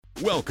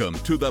Welcome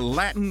to the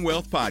Latin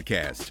Wealth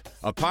Podcast,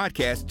 a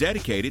podcast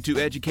dedicated to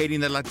educating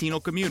the Latino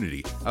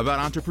community about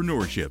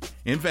entrepreneurship,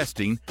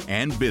 investing,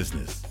 and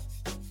business.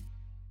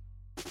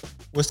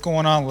 What's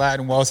going on,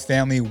 Latin Wealth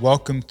family?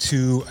 Welcome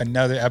to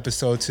another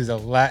episode to the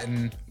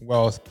Latin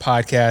Wealth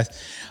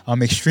Podcast.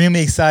 I'm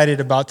extremely excited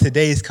about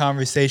today's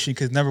conversation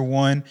because, number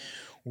one,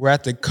 we're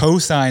at the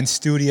Cosign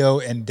studio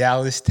in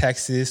Dallas,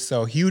 Texas.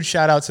 So huge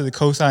shout out to the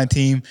Cosign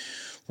team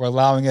for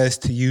allowing us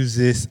to use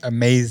this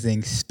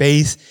amazing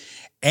space.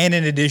 And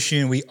in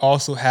addition, we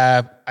also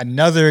have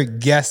another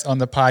guest on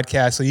the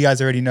podcast. So you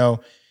guys already know,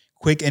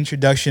 quick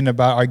introduction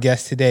about our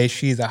guest today.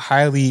 She's a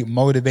highly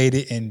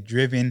motivated and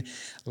driven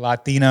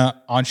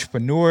Latina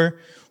entrepreneur,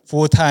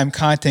 full-time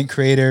content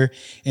creator,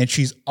 and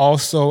she's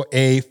also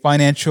a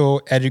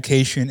financial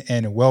education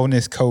and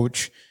wellness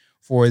coach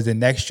for the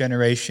next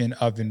generation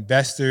of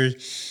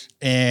investors.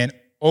 And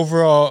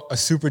overall, a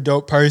super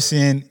dope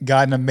person,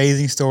 got an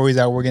amazing stories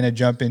that we're going to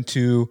jump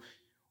into.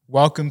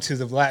 Welcome to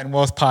the Latin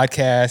Wealth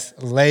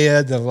Podcast,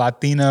 Leah, the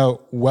Latina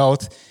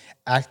Wealth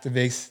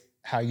Activist.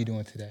 How are you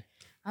doing today?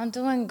 I'm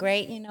doing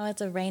great. You know, it's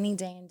a rainy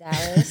day in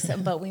Dallas,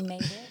 but we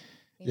made it.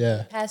 We made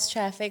it past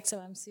traffic, so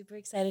I'm super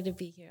excited to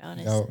be here,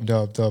 honestly.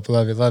 Dope.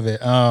 Love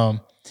it.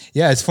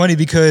 Yeah, it's funny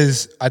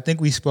because I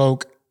think we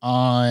spoke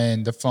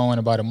on the phone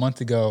about a month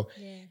ago,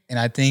 and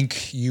I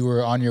think you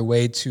were on your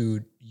way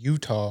to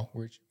Utah,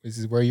 which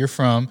is where you're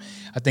from.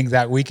 I think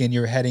that weekend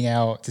you were heading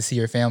out to see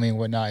your family and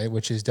whatnot,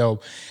 which is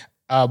dope.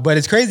 But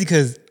it's crazy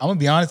because I'm going to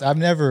be honest, I've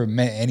never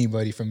met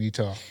anybody from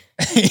Utah.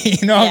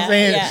 You know what I'm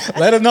saying? Yeah.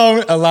 Let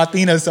alone a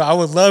Latina. So I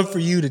would love for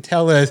you to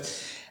tell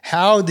us,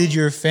 how did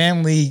your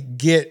family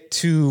get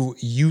to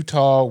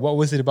Utah? What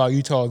was it about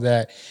Utah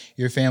that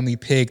your family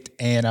picked?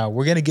 And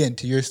we're going to get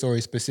into your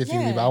story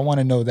specifically, but I want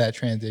to know that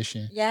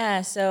transition.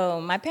 Yeah, so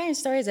my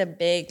parents' story is a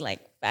big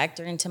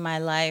factor into my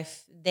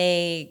life.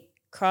 They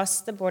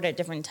crossed the border at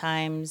different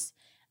times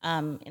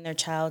in their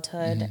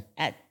childhood.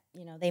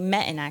 They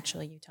met in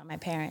actually Utah, my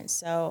parents.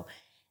 So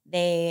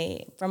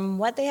from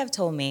what they have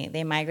told me,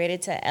 they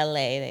migrated to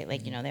LA.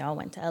 They all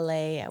went to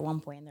LA at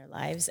one point in their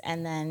lives.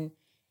 And then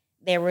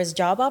there was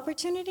job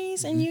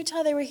opportunities in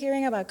Utah. They were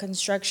hearing about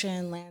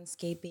construction,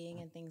 landscaping,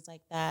 and things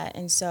like that.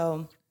 And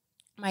so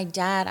my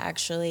dad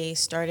actually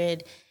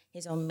started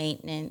his own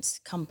maintenance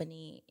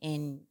company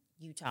in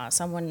Utah.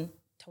 Someone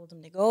told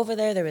him to go over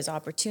there. There was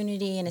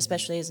opportunity, and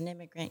especially as an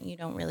immigrant, you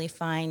don't really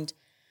find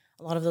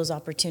a lot of those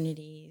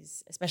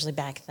opportunities, especially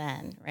back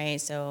then, right?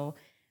 So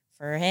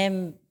for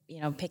him,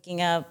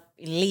 picking up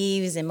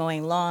leaves and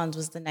mowing lawns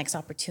was the next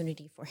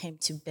opportunity for him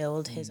to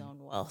build his own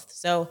wealth.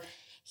 So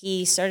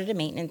he started a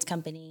maintenance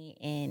company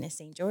in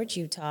St. George,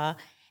 Utah.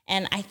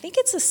 And I think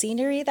it's the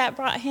scenery that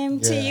brought him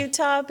to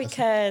Utah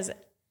because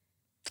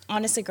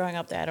honestly, growing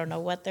up there, I don't know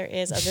what there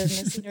is other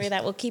than the scenery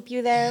that will keep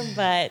you there.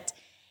 But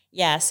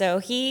yeah, so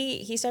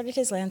he started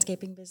his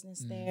landscaping business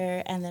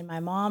there. And then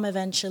my mom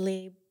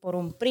eventually, por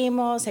un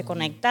primo, se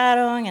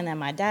conectaron. And then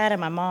my dad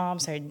and my mom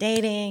started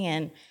dating.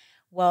 And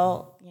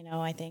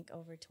I think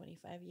over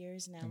 25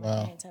 years now,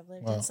 my parents have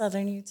lived in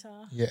southern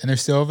Utah. Yeah, and they're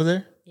still over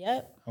there?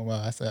 Yep. Oh,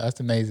 wow, that's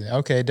amazing.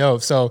 Okay,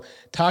 dope. So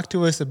talk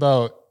to us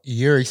about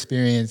your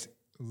experience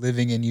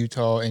living in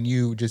Utah and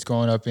you just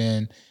growing up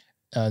in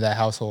that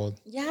household.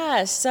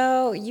 Yeah,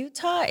 so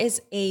Utah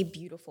is a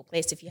beautiful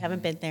place. If you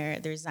haven't been there,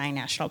 there's Zion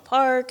National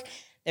Park.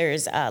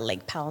 There's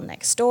Lake Powell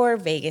next door.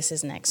 Vegas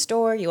is next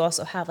door. You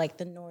also have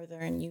the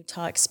northern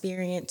Utah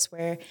experience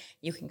where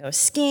you can go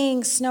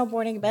skiing,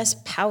 snowboarding,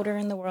 best powder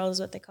in the world is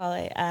what they call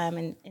it,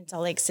 in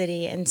Salt Lake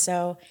City. And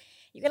so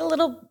you get a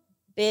little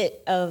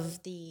bit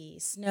of the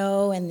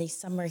snow and the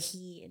summer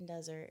heat and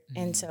desert.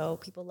 And so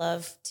people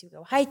love to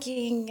go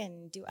hiking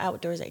and do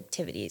outdoors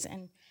activities.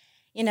 And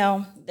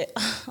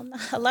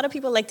a lot of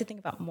people like to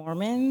think about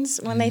Mormons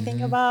when they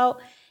think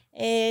about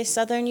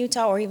southern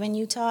Utah or even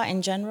Utah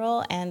in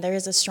general, and there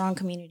is a strong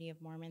community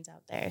of Mormons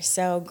out there.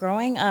 So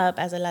growing up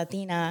as a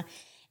Latina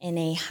in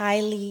a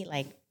highly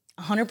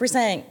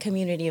 100%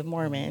 community of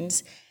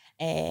Mormons,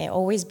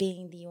 always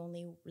being the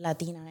only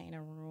Latina in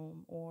a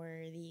room or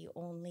the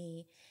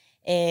only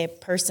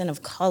person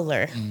of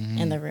color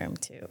in the room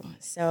too.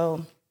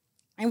 So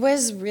it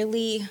was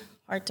really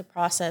hard to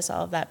process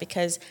all of that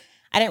because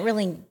I didn't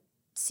really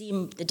see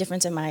the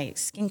difference in my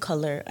skin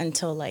color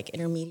until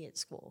intermediate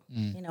school,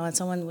 and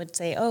someone would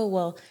say, oh,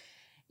 well,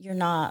 you're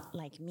not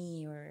like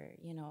me, or,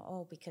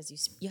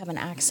 because you have an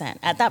accent.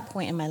 At that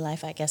point in my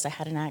life, I guess I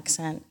had an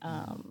accent.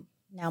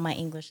 Now my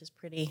English is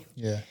pretty,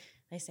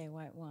 they say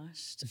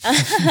whitewashed.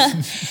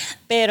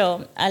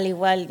 Pero al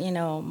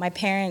igual, my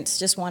parents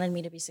just wanted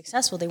me to be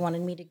successful. They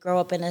wanted me to grow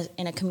up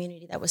in a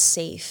community that was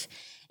safe,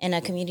 in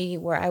a community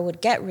where I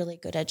would get really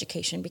good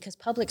education, because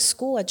public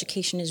school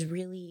education is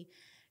really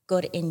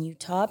good in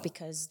Utah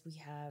because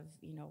we have,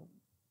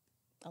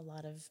 a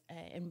lot of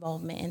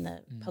involvement in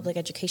the public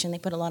education. They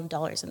put a lot of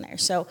dollars in there.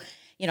 So,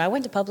 I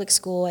went to public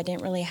school. I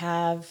didn't really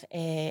have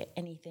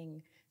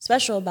anything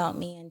special about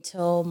me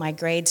until my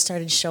grades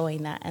started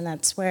showing that. And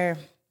that's where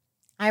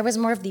I was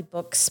more of the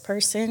books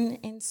person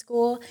in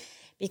school,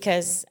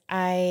 because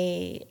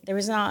there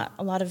was not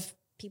a lot of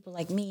people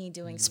like me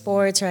doing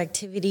sports or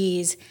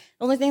activities.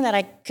 The only thing that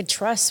I could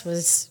trust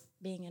was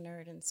being a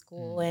nerd in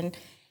school. And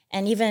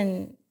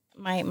even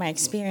my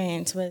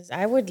experience was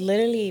I would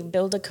literally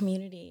build a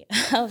community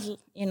of,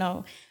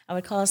 I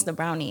would call us the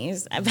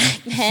brownies.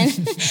 Back then,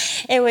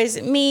 it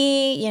was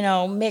me,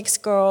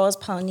 mixed girls,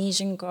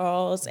 Polynesian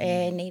girls,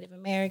 and Native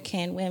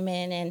American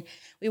women. And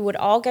we would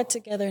all get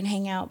together and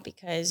hang out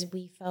because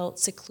we felt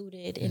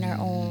secluded in our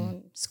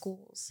own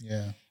schools.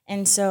 Yeah.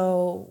 And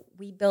so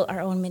we built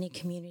our own mini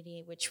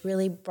community, which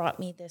really brought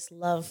me this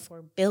love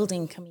for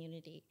building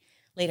community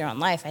later on in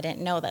life. I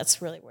didn't know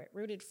that's really where it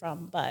rooted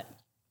from. But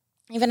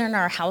even in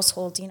our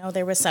household,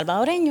 there were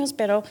salvadoreños,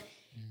 pero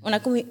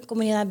una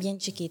comunidad bien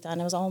chiquita.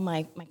 And it was all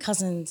my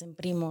cousins and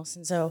primos.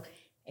 And so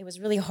it was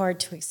really hard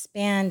to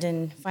expand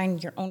and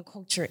find your own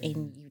culture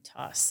in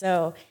Utah.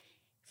 So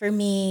for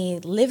me,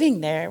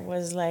 living there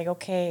was like,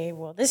 okay,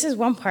 well, this is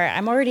one part.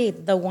 I'm already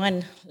the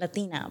one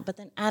Latina, but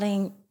then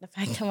adding the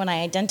fact that when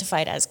I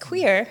identified as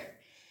queer,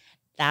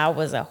 that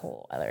was a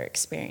whole other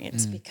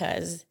experience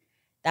because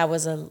that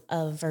was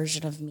a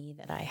version of me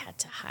that I had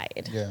to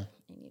hide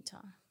in Utah.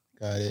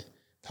 Got it.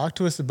 Talk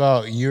to us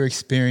about your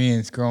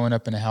experience growing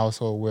up in a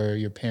household where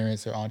your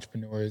parents are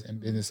entrepreneurs and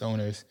business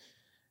owners.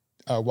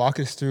 Walk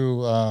us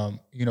through,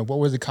 what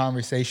were the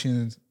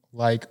conversations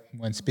like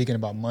when speaking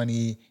about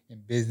money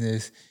and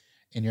business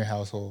in your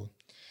household?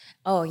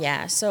 Oh,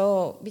 yeah.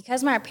 So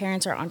because my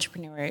parents are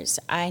entrepreneurs,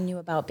 I knew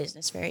about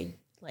business very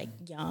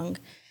young.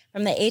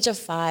 From the age of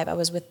 5, I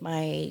was with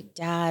my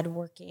dad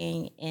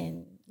working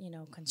in,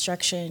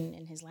 construction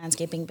in his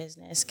landscaping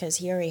business because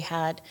he already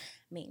had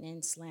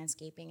maintenance,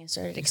 landscaping, and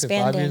started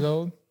expanding. 5 years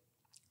old?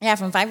 Yeah,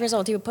 from 5 years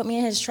old, he would put me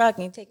in his truck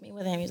and he'd take me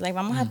with him. He's like,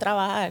 vamos a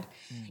trabajar,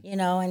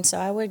 and so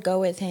I would go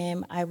with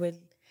him. I would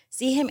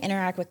see him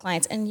interact with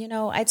clients. And,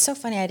 it's so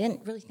funny. I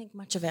didn't really think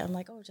much of it. I'm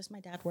like, oh, just my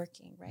dad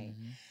working, right?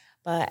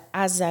 But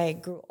as I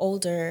grew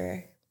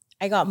older,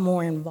 I got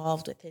more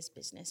involved with his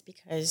business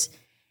because,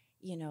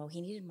 he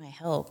needed my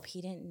help.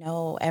 He didn't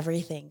know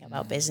everything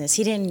about business.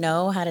 He didn't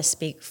know how to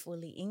speak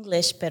fully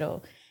English,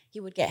 but he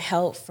would get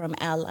help from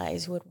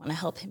allies who would want to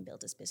help him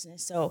build his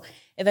business. So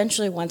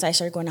eventually, once I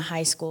started going to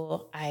high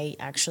school, I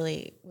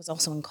actually was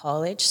also in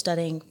college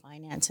studying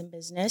finance and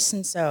business.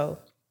 And so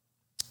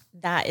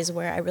that is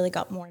where I really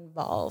got more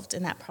involved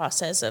in that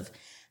process of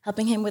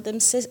helping him with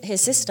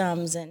his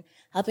systems and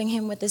helping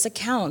him with his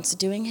accounts,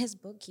 doing his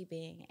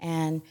bookkeeping.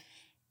 And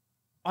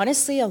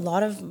honestly, a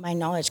lot of my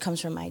knowledge comes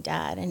from my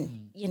dad.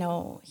 And,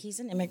 he's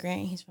an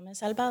immigrant. He's from El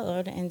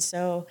Salvador. And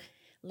so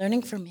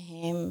learning from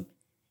him,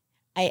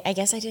 I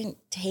guess I didn't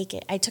take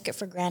it. I took it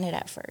for granted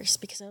at first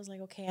because I was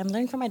like, okay, I'm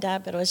learning from my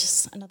dad, but it was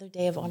just another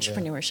day of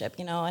entrepreneurship,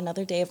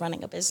 another day of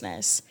running a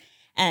business.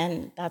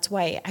 And that's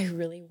why I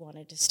really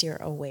wanted to steer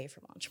away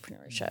from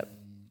entrepreneurship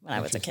when I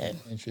was a kid.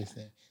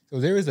 Interesting. So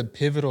there was a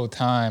pivotal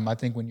time, I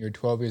think, when you were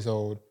 12 years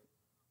old,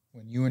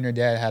 when you and your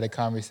dad had a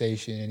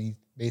conversation and he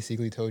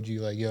basically told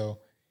you, like, yo,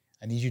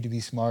 I need you to be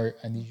smart.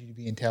 I need you to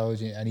be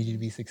intelligent. I need you to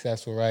be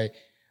successful, right?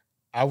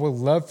 I would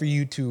love for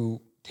you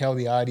to tell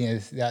the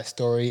audience that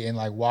story and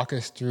walk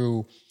us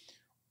through,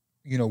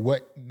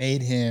 what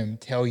made him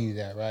tell you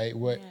that, right?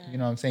 What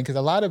I'm saying? Because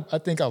I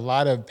think a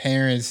lot of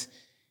parents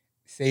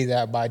say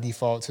that by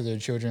default to their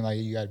children, like,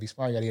 you got to be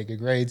smart, you got to get good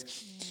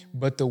grades.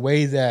 But the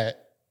way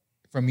that,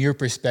 from your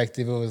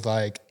perspective, it was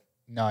like,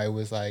 no, it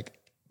was like,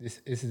 this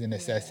is a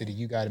necessity.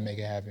 You got to make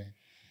it happen.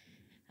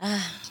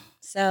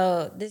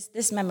 So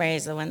this memory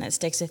is the one that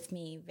sticks with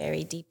me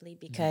very deeply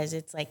because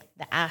it's like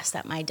the ask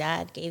that my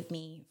dad gave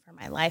me for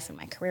my life and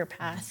my career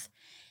path.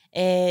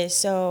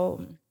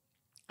 So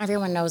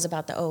everyone knows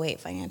about the '08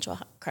 financial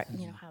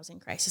housing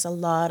crisis. A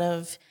lot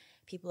of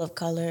people of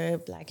color,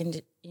 Black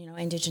and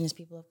indigenous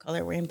people of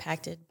color were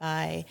impacted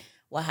by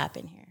what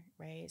happened here,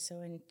 right?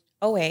 So in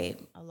 '08,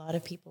 a lot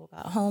of people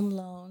got home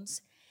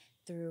loans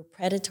through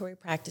predatory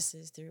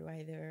practices, through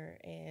either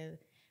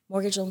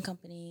mortgage loan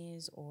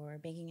companies or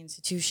banking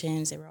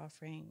institutions. They were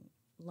offering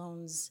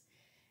loans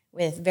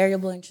with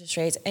variable interest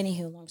rates.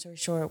 Anywho, long story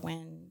short,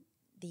 when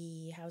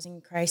the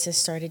housing crisis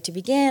started to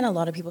begin, a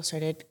lot of people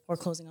started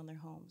foreclosing on their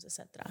homes,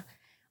 etc.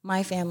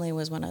 My family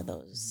was one of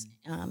those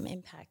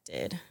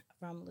impacted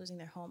from losing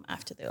their home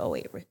after the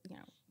 '08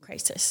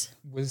 crisis.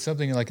 Was it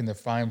something like in the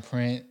fine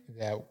print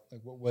that,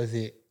 what was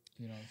it?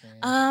 You know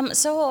what I'm saying?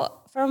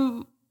 So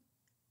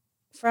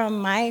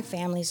from my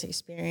family's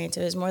experience,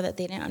 it was more that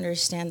they didn't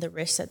understand the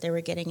risks that they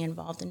were getting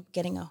involved in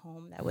getting a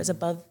home that was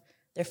above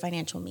their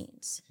financial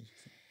means.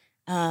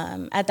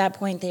 At that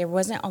point, there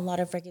wasn't a lot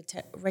of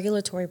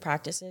regulatory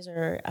practices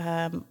or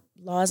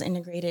laws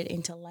integrated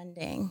into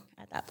lending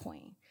at that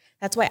point.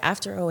 That's why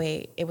after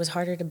 '08, it was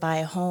harder to buy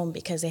a home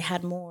because they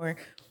had more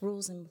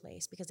rules in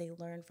place because they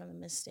learned from the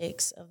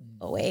mistakes of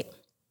 '08.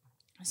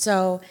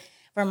 So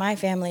for my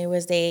family, it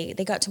was they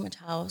got too much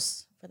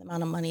house for the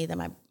amount of money that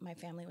my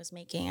family was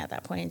making at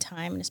that point in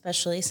time, and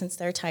especially since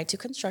they're tied to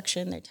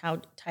construction, they're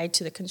tied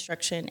to the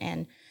construction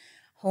and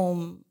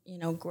home,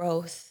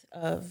 growth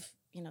of,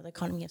 the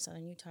economy of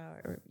Southern Utah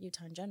or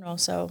Utah in general.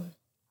 So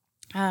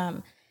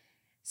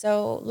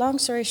So long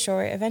story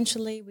short,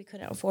 eventually we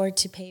couldn't afford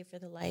to pay for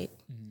the light.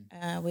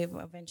 We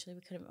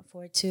couldn't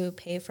afford to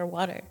pay for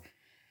water.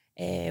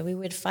 We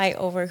would fight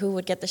over who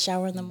would get the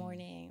shower in the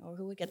morning or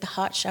who would get the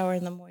hot shower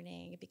in the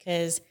morning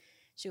because,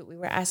 we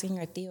were asking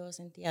our tios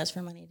and tias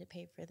for money to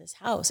pay for this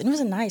house. And it was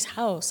a nice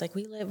house. Like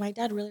my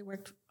dad really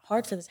worked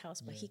hard for this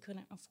house, but he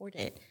couldn't afford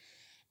it.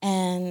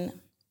 And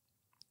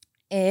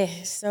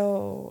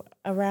so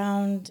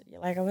around,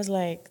 like I was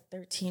like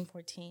 13,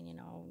 14,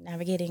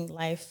 navigating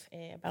life,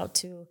 about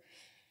to,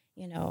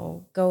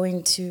 go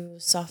into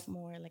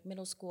sophomore, like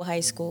middle school,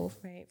 high school,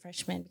 right?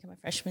 Freshman, become a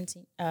freshman,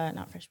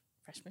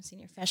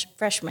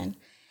 freshman.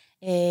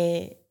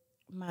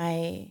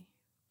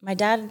 My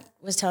dad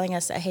was telling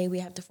us that, hey, we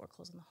have to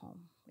foreclose on the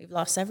home. We've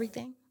lost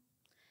everything.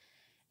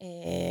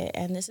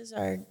 And this is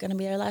going to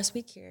be our last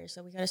week here.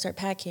 So we got to start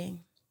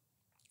packing.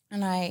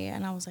 And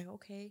I was like,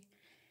 okay.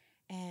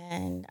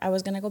 And I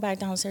was going to go back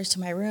downstairs to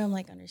my room,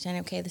 like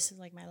understanding, okay, this is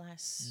like my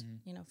last,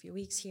 few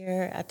weeks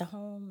here at the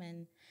home.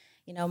 And,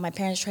 my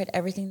parents tried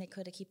everything they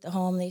could to keep the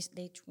home. They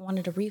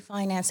wanted to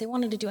refinance. They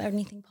wanted to do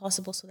anything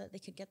possible so that they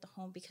could get the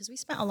home because we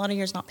spent a lot of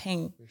years not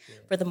paying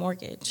for the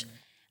mortgage.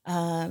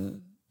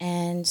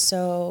 And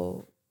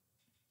so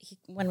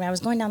when I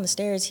was going down the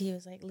stairs, he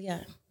was like,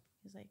 Leah,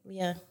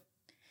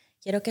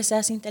 quiero que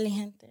seas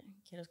inteligente.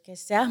 Quiero que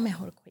seas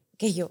mejor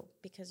que yo.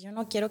 Because yo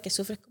no quiero que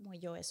sufres como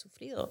yo he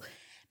sufrido.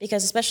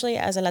 Because especially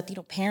as a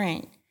Latino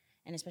parent,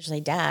 and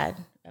especially dad,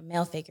 a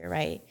male figure,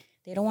 right?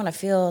 They don't want to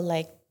feel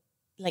like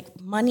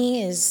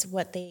money is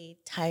what they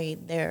tie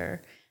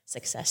their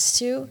success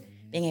to,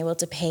 being able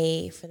to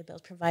pay for the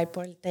bills, provide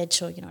por el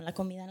techo, la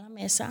comida en la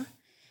mesa.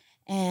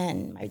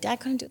 And my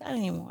dad couldn't do that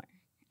anymore.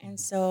 And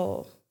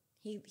so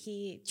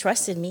he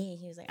trusted me.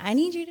 He was like, I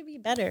need you to be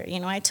better.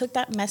 I took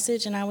that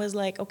message and I was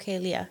like, okay,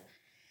 Leah,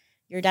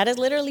 your dad is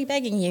literally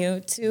begging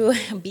you to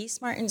be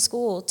smart in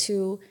school,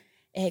 to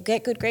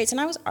get good grades. And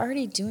I was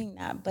already doing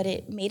that, but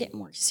it made it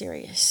more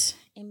serious.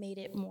 It made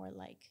it more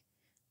like,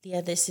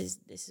 Leah, this is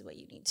what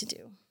you need to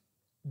do.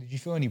 Did you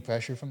feel any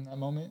pressure from that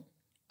moment?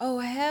 Oh,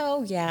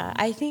 hell yeah.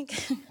 I think.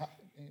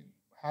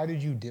 How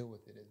did you deal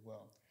with it as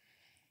well?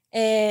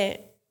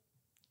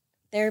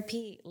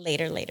 Therapy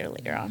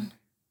later on.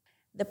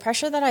 The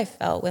pressure that I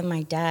felt with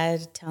my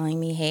dad telling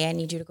me, hey, I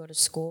need you to go to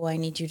school. I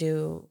need you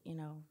to,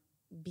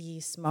 be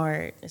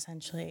smart,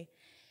 essentially.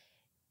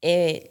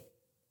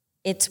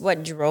 It's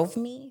what drove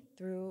me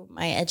through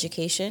my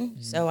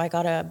education. So I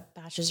got a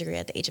bachelor's degree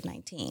at the age of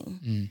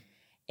 19.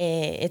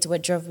 It's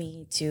what drove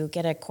me to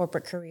get a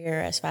corporate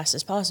career as fast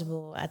as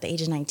possible. At the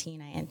age of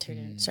 19, I entered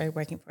and started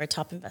working for a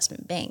top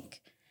investment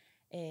bank.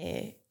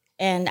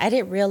 And I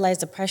didn't realize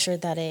the pressure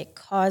that it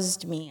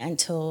caused me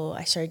until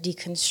I started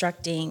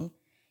deconstructing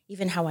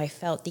even how I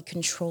felt, the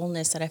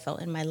controlness that I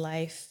felt in my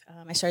life.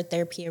 I started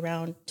therapy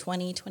around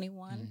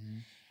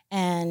 2021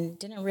 and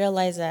didn't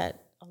realize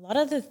that a lot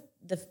of the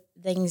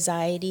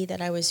anxiety that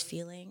I was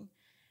feeling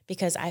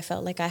because I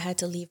felt like I had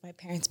to leave my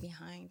parents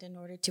behind in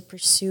order to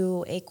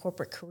pursue a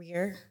corporate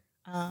career.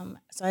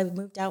 So I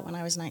moved out when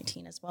I was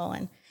 19 as well.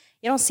 And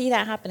you don't see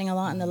that happening a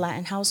lot in the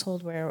Latin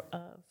household where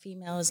a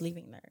female is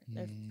leaving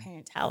their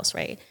parents' house,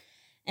 right?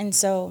 And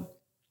so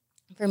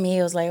for me,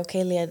 it was like,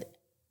 okay, Leah,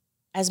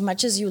 as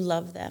much as you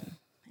love them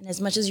and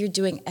as much as you're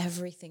doing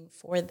everything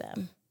for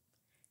them,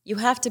 you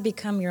have to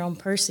become your own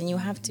person. You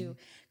have to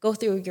go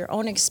through your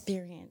own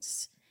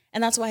experience.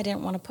 And that's why I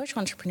didn't want to push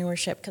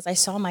entrepreneurship because I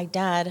saw my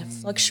dad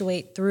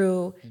fluctuate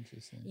through,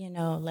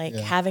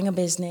 having a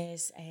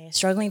business,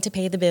 struggling to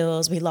pay the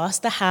bills. We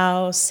lost the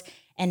house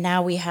and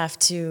now we have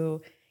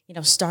to,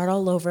 start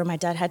all over. My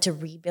dad had to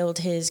rebuild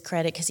his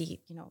credit because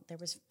there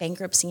was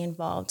bankruptcy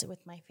involved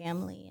with my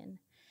family. And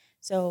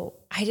so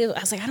I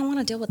was like, I don't want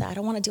to deal with that. I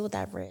don't want to deal with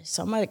that risk.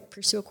 So I'm going to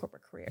pursue a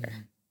corporate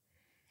career.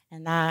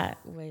 And that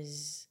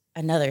was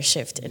another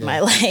shift in my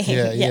life.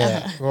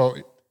 Yeah. Well,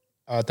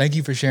 thank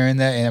you for sharing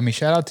that. And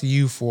shout out to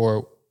you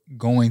for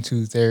going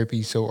to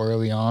therapy so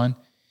early on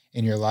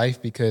in your life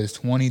because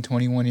 20,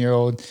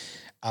 21-year-old,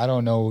 I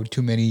don't know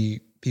too many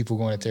people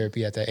going to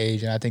therapy at that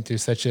age. And I think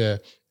there's such a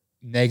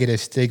negative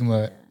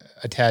stigma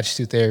attached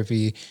to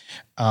therapy.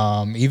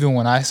 Even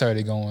when I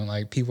started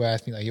going, people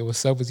ask me yo,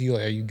 what's up with you?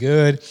 Are you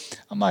good?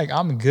 I'm like,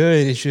 I'm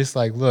good. It's just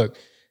look,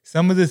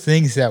 some of the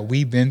things that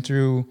we've been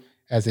through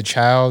as a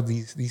child,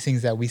 these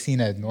things that we've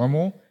seen as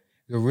normal,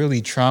 they're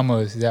really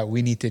traumas that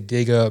we need to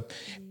dig up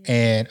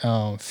and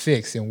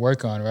fix and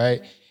work on, right?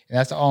 And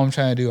that's all I'm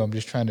trying to do. I'm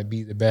just trying to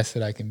be the best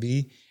that I can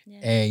be.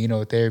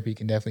 And, therapy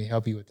can definitely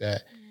help you with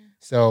that.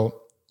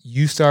 So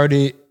you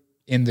started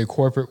in the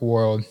corporate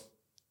world.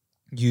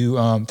 You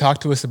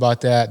talked to us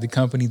about that, the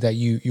company that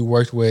you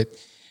worked with.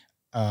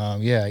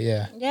 Yeah,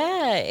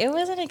 it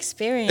was an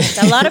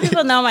experience. A lot of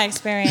people know my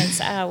experience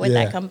with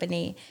that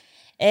company.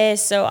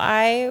 So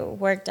I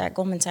worked at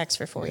Goldman Sachs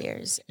for 4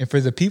 years. And for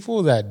the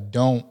people that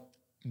don't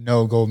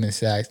know Goldman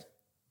Sachs,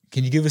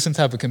 can you give us some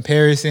type of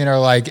comparison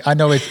or I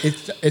know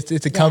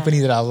it's a company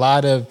that a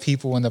lot of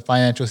people in the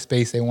financial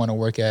space they want to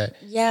work at.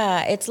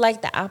 Yeah, it's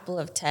like the Apple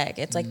of tech.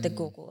 It's like the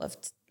Google of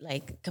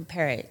like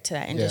compare it to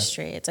that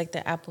industry. It's like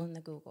the Apple and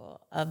the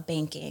Google of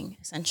banking,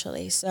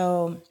 essentially.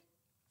 So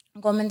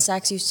Goldman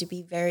Sachs used to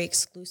be very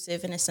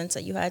exclusive in a sense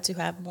that you had to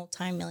have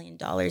multi-million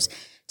dollars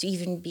to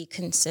even be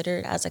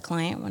considered as a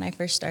client when I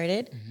first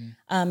started.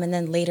 And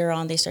then later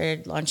on, they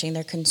started launching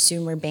their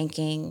consumer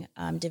banking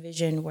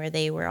division, where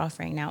they were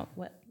offering now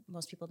what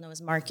most people know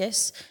as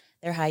Marcus,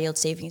 their high yield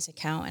savings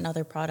account, and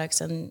other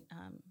products and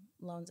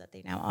loans that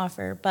they now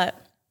offer. But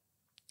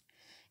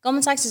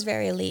Goldman Sachs is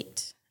very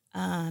elite.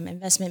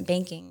 Investment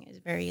banking is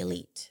very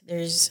elite.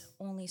 There's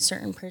only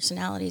certain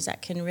personalities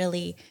that can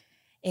really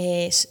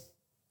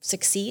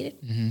succeed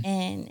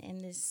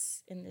in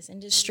this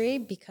industry,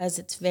 because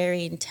it's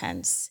very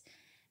intense,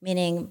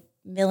 meaning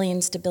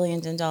millions to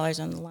billions of dollars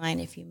on the line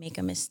if you make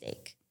a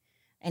mistake.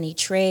 Any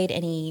trade,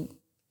 any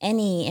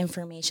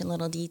information,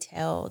 little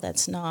detail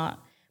that's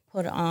not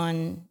put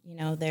on,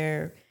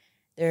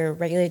 their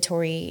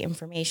regulatory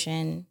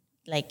information,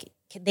 like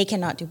they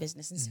cannot do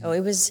business. And so it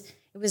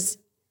was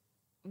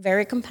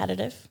very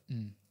competitive.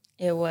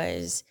 It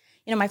was,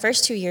 my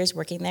first 2 years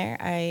working there,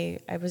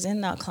 I was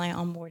in the client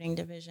onboarding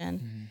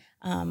division,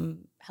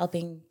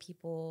 helping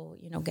people,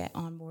 get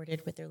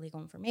onboarded with their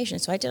legal information.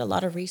 So I did a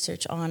lot of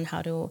research on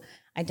how to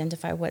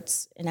identify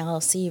what's an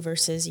LLC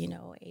versus,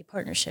 a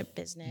partnership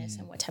business,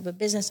 and what type of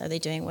business are they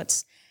doing,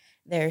 what's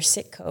their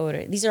SIC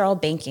code. These are all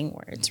banking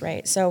words,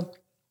 right? So,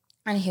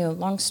 anywho,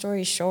 long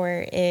story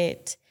short,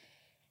 at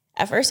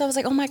first I was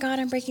like, oh my God,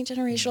 I'm breaking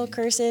generational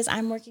curses.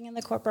 I'm working in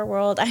the corporate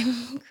world.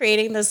 I'm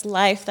creating this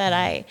life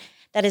that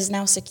is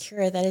now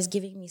secure, that is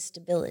giving me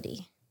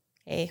stability.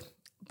 Okay.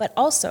 But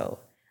also,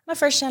 I'm a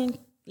first-gen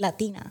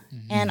Latina,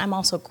 and I'm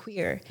also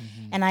queer.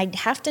 And I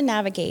have to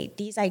navigate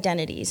these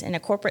identities in a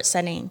corporate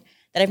setting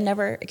that I've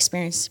never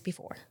experienced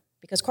before,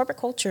 because corporate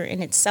culture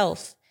in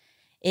itself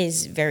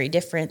is very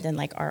different than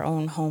like our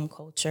own home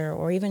culture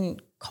or even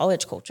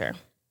college culture.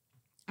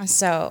 And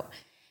so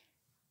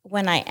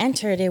when I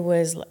entered, it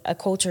was a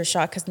culture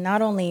shock, because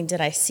not only did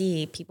I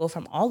see people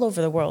from all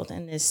over the world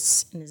in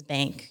this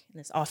bank, in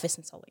this office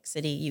in Salt Lake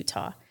City,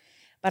 Utah,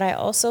 but I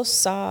also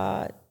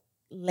saw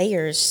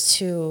layers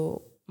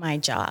to my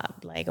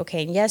job. Like,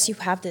 okay, yes, you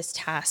have this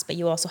task, but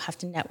you also have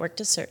to network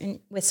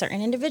with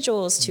certain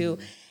individuals to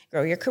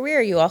grow your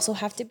career. You also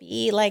have to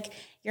be like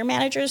your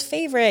manager's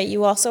favorite.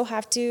 You also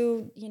have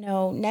to,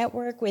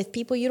 network with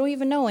people you don't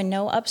even know, and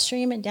know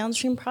upstream and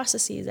downstream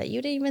processes that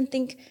you didn't even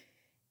think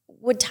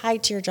would tie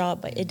to your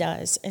job, but it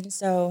does. And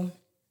so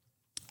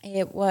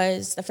it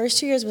was, the first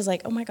 2 years was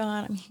like, oh my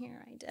God, I'm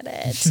here, I did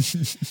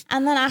it.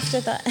 And then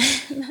after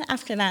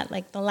that,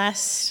 like the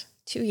last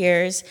 2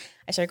 years,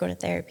 I started going to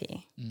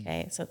therapy.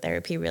 Okay. So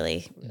therapy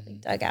really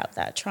dug out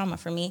that trauma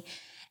for me.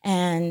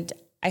 And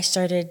I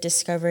started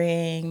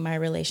discovering my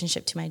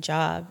relationship to my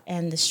job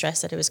and the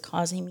stress that it was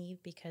causing me,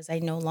 because I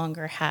no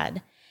longer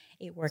had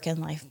a work and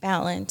life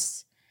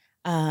balance.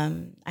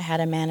 I had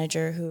a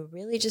manager who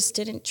really just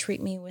didn't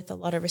treat me with a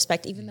lot of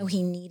respect, even though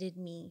he needed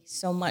me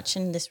so much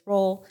in this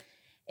role.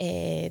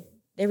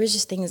 There was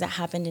just things that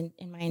happened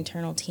in my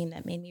internal team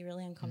that made me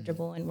really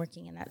uncomfortable in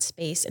working in that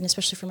space, and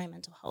especially for my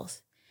mental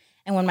health.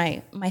 And when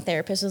my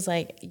therapist was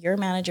like, your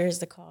manager is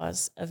the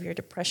cause of your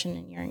depression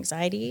and your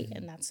anxiety,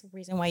 and that's the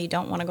reason why you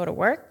don't want to go to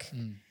work,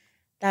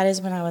 that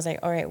is when I was like,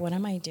 all right, what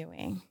am I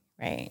doing,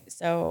 right?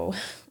 So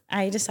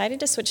I decided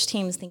to switch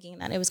teams, thinking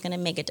that it was going to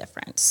make a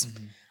difference.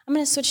 I'm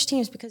going to switch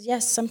teams because,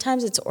 yes,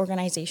 sometimes it's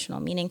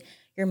organizational, meaning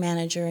your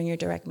manager and your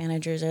direct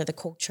managers are the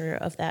culture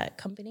of that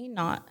company,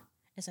 not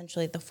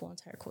essentially the full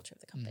entire culture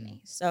of the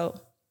company. So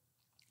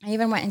I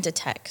even went into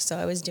tech. So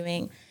I was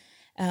doing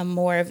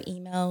more of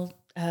email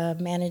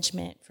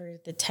management for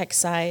the tech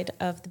side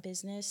of the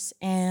business.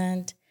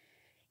 And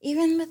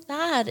even with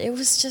that, it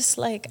was just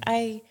like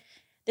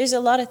there's a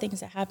lot of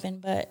things that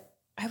happened, but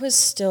I was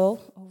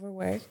still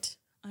overworked,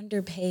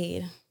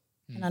 underpaid,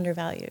 and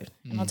undervalued.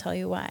 And I'll tell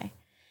you why.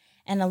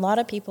 And a lot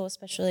of people,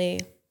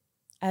 especially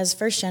as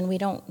first gen, we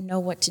don't know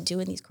what to do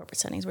in these corporate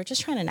settings. We're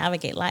just trying to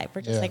navigate life.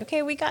 We're just like,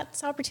 okay, we got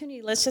this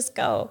opportunity. Let's just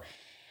go.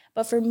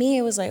 But for me,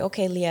 it was like,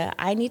 okay, Leah,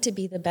 I need to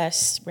be the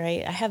best,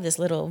 right? I have this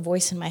little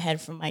voice in my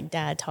head from my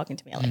dad talking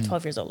to me at like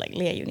 12 years old, like,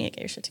 Leah, you need to get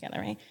your shit together,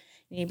 right?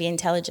 You need to be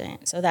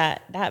intelligent. So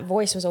that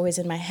voice was always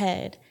in my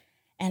head.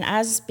 And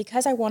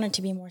because I wanted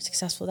to be more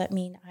successful, that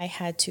mean I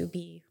had to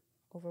be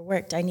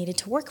overworked. I needed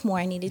to work more.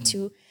 I needed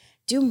to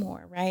do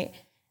more, right?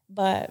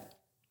 But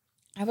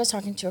I was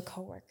talking to a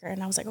coworker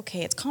and I was like,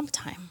 okay, it's comp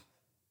time.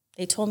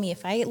 They told me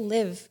if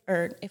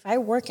I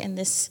work in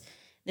this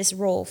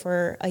role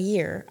for a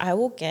year, I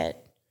will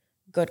get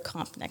good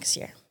comp next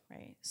year,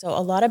 right? So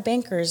a lot of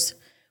bankers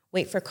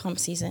wait for comp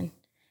season,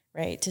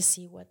 right, to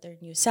see what their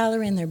new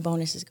salary and their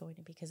bonus is going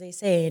to be, because they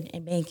say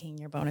in banking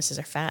your bonuses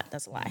are fat.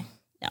 That's a lie.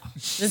 No,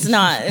 it's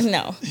not.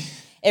 No,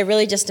 it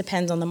really just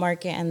depends on the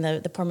market and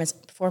the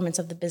performance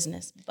of the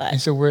business. But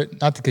and so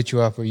not to cut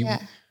you off,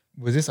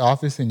 was this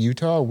office in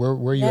Utah? Where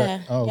were you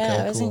at? Oh, okay,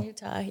 I was in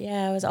Utah.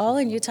 Yeah, I was all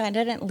in Utah. I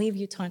didn't leave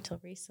Utah until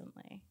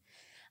recently.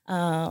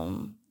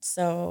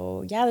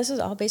 So yeah, this was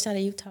all based out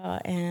of Utah.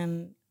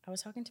 And I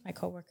was talking to my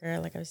coworker,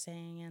 like I was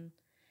saying, and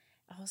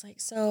I was like,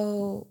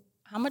 so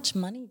how much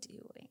money do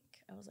you make?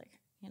 I was like,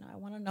 I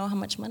want to know how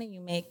much money you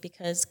make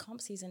because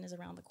comp season is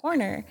around the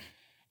corner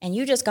and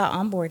you just got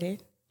onboarded.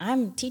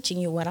 I'm teaching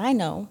you what I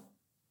know.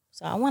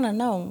 So I want to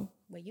know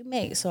what you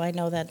make so I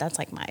know that that's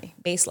like my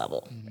base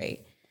level, right?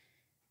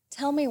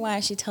 Tell me why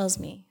she tells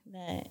me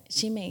that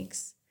she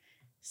makes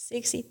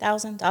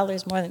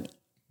 $60,000 more than me.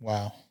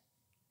 Wow.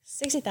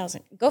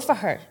 60,000. Go for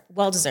her.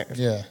 Well deserved.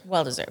 Yeah.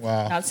 Well deserved.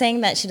 Wow. Not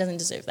saying that she doesn't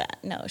deserve that.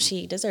 No,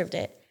 she deserved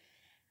it.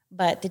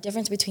 But the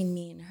difference between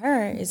me and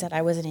her is that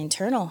I was an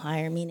internal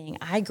hire, meaning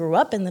I grew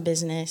up in the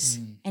business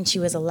and she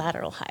was a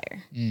lateral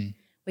hire,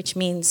 which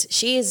means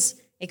she is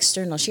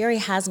external. She already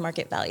has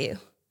market value.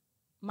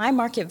 My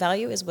market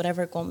value is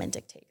whatever Goldman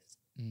dictates.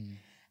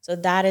 So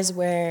that is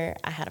where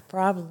I had a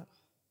problem.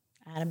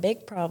 I had a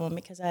big problem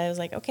because I was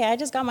like, okay, I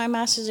just got my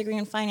master's degree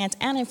in finance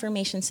and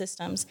information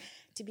systems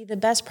to be the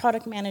best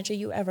product manager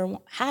you ever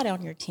had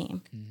on your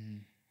team.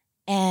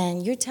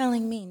 And you're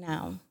telling me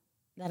now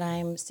that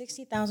I'm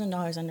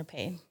 $60,000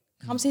 underpaid.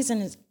 Comp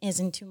season is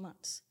in 2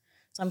 months.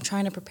 So I'm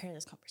trying to prepare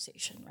this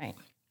conversation, right?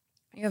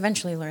 You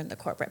eventually learn the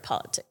corporate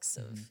politics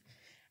of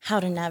how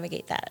to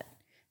navigate that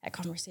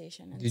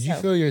conversation. And did you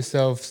feel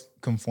yourself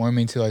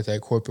conforming to like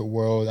that corporate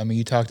world? I mean,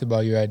 you talked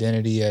about your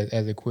identity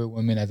as a queer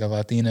woman, as a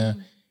Latina.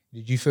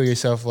 Did you feel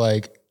yourself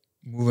like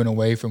moving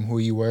away from who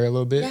you were a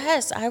little bit?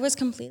 Yes, I was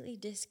completely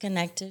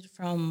disconnected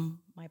from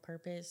my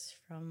purpose,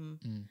 from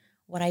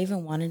what I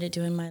even wanted to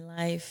do in my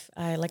life.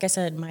 Like I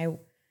said,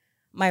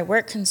 my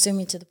work consumed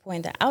me to the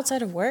point that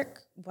outside of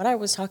work, what I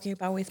was talking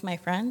about with my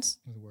friends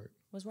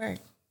was work.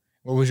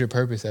 What was your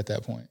purpose at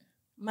that point?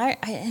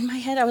 In my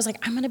head, I was like,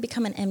 I'm going to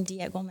become an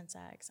MD at Goldman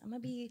Sachs. I'm going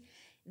to be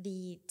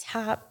the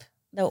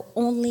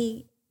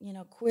only,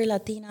 queer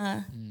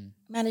Latina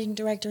managing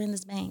director in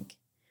this bank.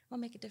 I'll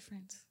make a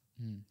difference.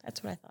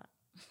 That's what I thought.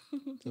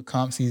 So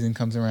comp season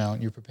comes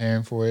around, you're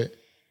preparing for it?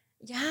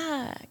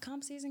 Yeah,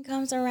 comp season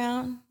comes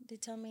around. They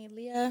tell me,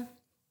 Leah,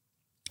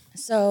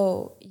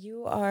 so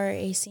you are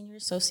a senior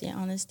associate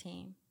on this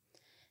team.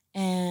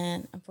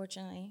 And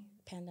unfortunately,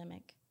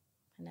 pandemic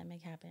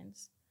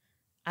happens.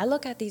 I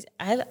look at these,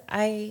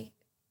 I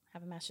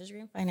have a master's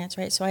degree in finance,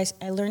 right? So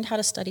I learned how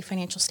to study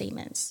financial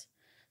statements.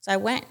 So I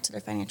went to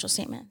their financial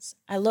statements.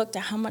 I looked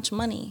at how much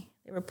money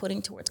they were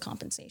putting towards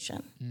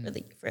compensation for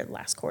the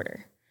last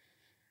quarter.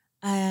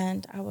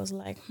 And I was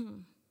like,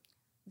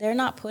 they're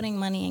not putting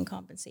money in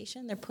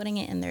compensation. They're putting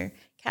it in their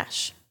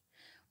cash,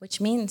 which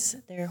means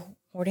they're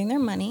hoarding their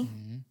money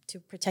to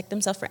protect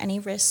themselves for any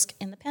risk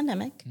in the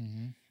pandemic.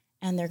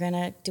 And they're going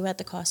to do it at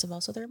the cost of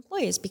also their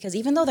employees. Because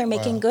even though they're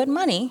making good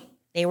money,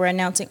 they were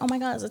announcing, oh my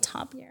God, it's the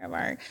top year of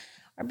our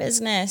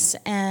business.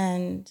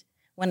 And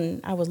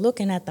when I was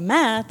looking at the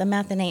math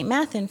ain't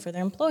mathin' for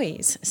their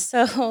employees.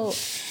 So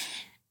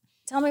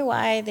tell me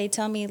why they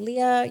tell me,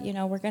 Leah,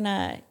 we're going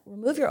to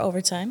remove your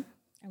overtime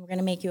and we're going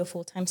to make you a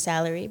full-time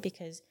salary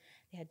because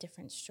they had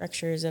different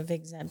structures of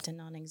exempt and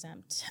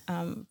non-exempt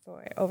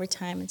for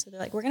overtime. And so they're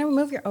like, we're going to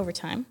remove your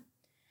overtime,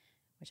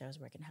 which I was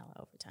working hella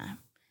overtime,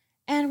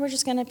 and we're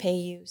just going to pay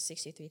you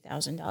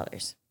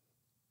 $63,000.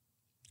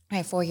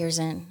 Right, 4 years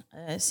in,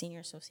 a senior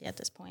associate at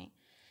this point.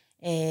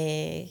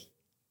 And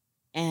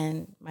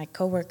my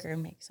coworker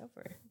makes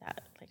over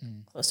that,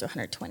 close to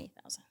 $120,000.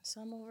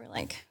 So I'm over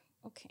like,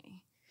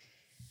 okay.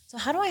 So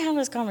how do I have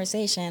this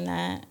conversation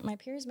that my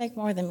peers make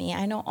more than me?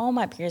 I know all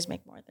my peers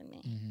make more than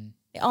me.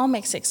 They all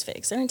make six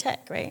figs. They're in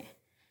tech, right?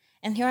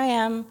 And here I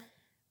am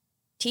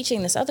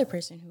teaching this other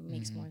person who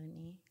makes more than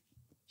me.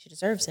 She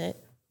deserves it.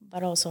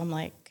 But also I'm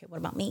like, okay, what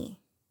about me,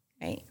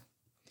 right?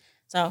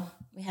 So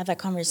we had that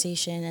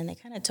conversation, and they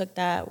kind of took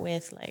that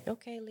with like,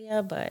 okay,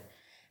 Leah, but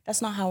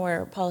that's not how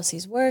our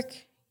policies work.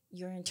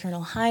 You're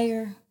internal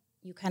hire.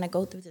 You kind of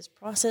go through this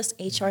process.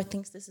 HR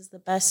thinks this is the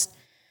best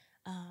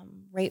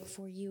rate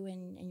for you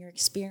and your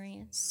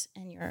experience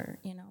and your,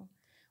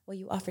 what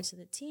you offer to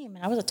the team.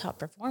 And I was a top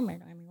performer,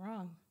 don't get me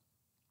wrong.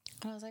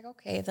 And I was like,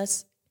 okay,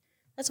 that's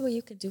what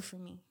you could do for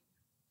me.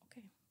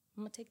 Okay,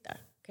 I'm going to take that.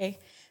 Okay,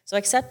 so I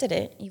accepted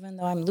it, even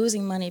though I'm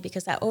losing money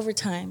because that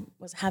overtime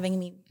was having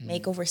me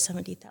make over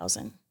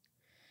 $70,000.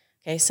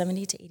 Okay,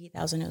 $70,000 to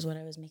 $80,000 is what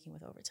I was making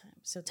with overtime.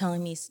 So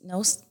telling me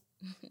no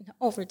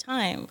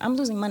overtime, I'm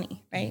losing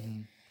money, right?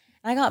 And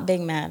I got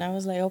big mad. I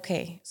was like,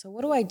 okay, so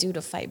what do I do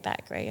to fight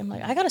back, right? I'm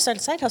like, I got to start a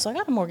side hustle. I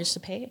got a mortgage to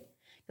pay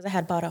because I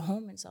had bought a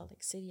home in Salt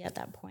Lake City at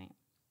that point.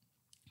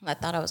 And I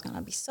thought I was going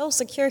to be so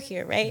secure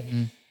here, right?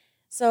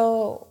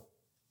 So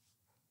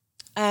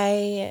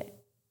I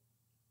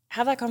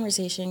have that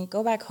conversation,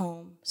 go back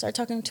home, start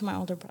talking to my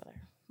older brother.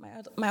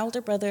 My older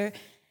brother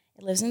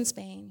lives in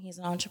Spain. He's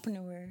an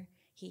entrepreneur.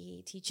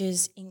 He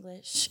teaches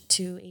English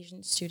to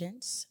Asian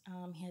students.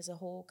 He has a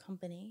whole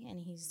company,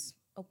 and he's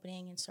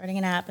opening and starting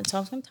an app. And so I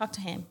was going to talk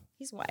to him.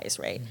 He's wise,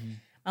 right?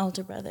 My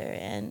older brother.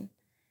 And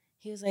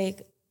he was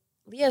like,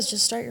 Leah,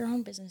 just start your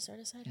own business. Start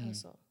a side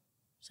hustle.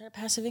 Start a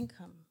passive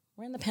income.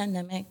 We're in the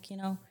pandemic,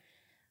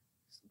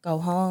 Go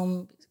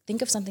home.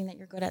 Think of something that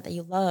you're good at, that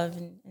you love,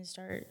 and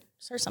start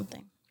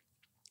something.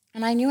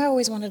 And I knew I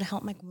always wanted to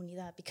help my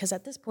comunidad because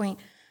at this point,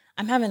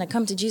 I'm having a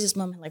come to Jesus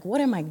moment. Like,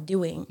 what am I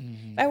doing?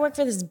 If I work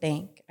for this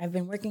bank, I've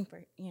been working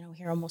for,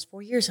 here almost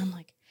 4 years. I'm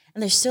like,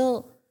 and there's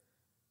still,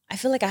 I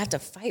feel like I have to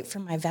fight for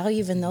my value,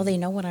 even though they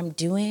know what I'm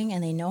doing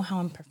and they know how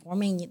I'm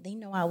performing. They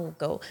know I will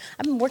go.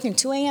 I've been working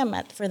 2 a.m.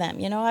 For them.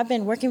 I've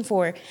been working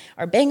for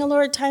our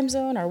Bangalore time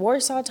zone, our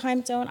Warsaw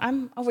time zone.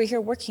 I'm over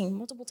here working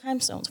multiple time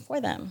zones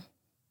for them.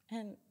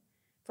 And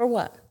for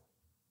what?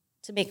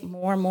 To make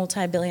more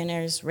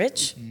multi-billionaires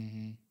rich?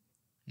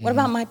 What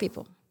about my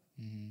people?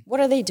 What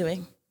are they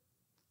doing?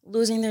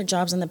 Losing their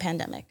jobs in the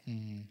pandemic.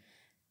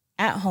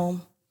 At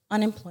home,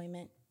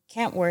 unemployment,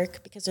 can't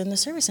work because they're in the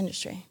service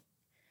industry.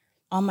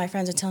 All my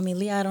friends are telling me,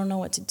 Leah, I don't know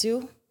what to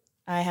do.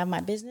 I have my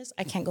business.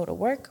 I can't go to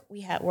work.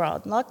 We're all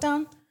in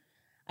lockdown.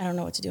 I don't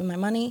know what to do with my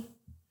money.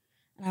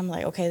 And I'm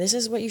like, okay, this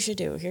is what you should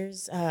do.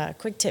 Here's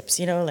quick tips,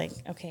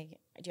 okay,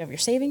 do you have your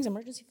savings,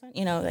 emergency fund?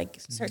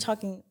 Start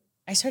talking.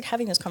 I started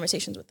having those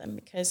conversations with them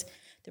because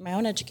through my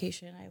own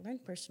education, I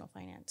learned personal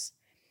finance.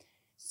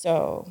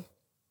 So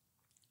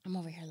I'm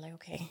over here like,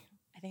 okay,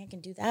 I think I can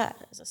do that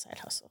as a side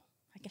hustle.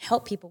 I can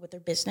help people with their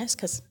business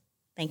because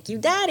thank you,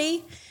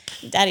 Daddy.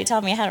 Daddy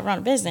taught me how to run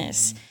a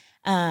business.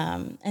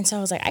 And so I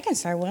was like, I can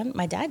start one.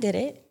 My dad did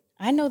it.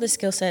 I know the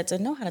skill sets. I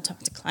know how to talk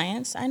to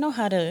clients. I know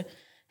how to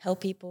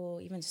help people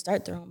even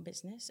start their own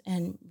business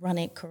and run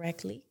it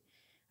correctly.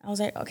 I was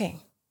like, okay,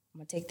 I'm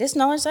going to take this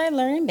knowledge that I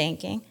learned in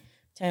banking,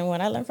 tell me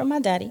what I learned from my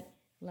daddy,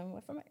 learn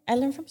what I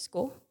learned from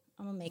school.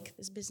 I'm going to make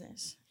this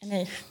business. And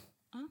then,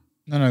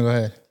 No, go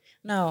ahead.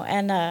 No,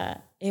 and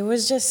it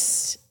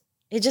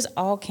just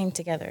all came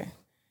together.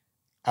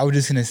 I was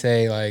just going to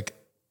say, like,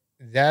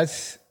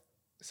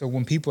 so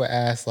when people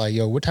ask, like,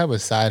 yo, what type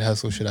of side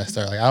hustle should I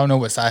start? Like, I don't know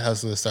what side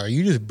hustle to start.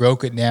 You just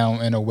broke it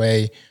down in a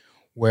way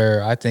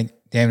where I think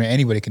damn near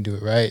anybody can do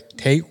it, right?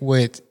 Take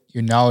what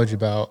you're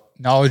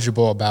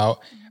knowledgeable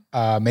about,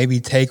 maybe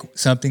take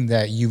something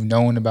that you've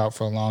known about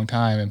for a long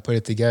time and put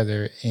it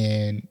together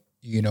and,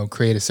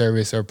 create a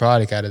service or a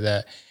product out of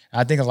that.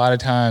 I think a lot of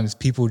times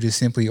people just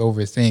simply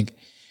overthink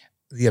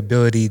the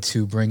ability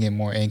to bring in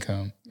more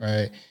income,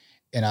 right?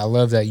 And I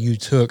love that you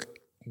took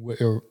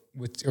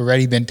what's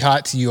already been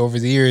taught to you over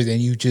the years and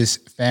you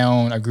just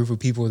found a group of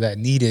people that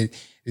needed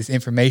this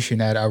information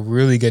at a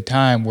really good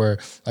time where,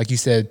 like you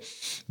said,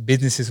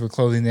 businesses were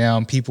closing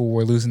down, people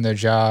were losing their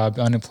job,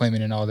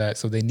 unemployment and all that,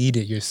 so they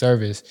needed your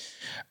service.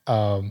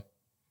 So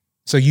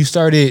you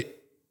started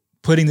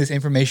putting this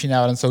information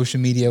out on social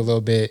media a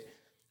little bit,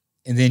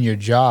 and then your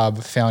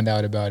job found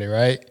out about it,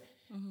 right?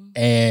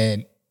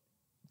 And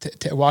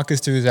walk us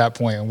through that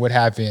point and what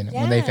happened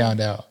when they found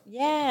out.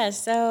 Yeah,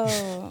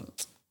 so,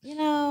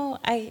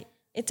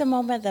 it's a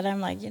moment that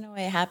I'm like,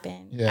 it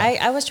happened. Yeah.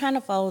 I was trying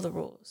to follow the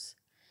rules.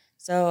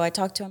 So I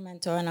talked to a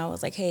mentor and I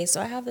was like, hey,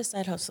 so I have this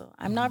side hustle.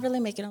 I'm not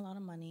really making a lot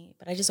of money,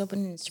 but I just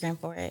opened an Instagram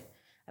for it.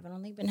 I've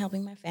only been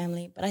helping my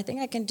family, but I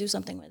think I can do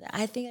something with it.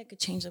 I think I could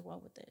change the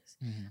world with this.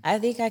 I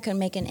think I could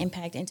make an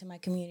impact into my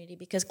community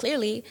because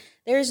clearly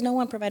there is no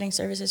one providing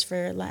services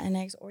for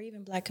Latinx or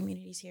even Black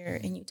communities here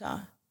in Utah.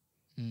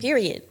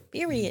 Period.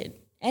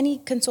 Any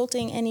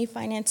consulting, any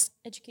finance,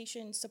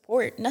 education,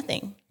 support,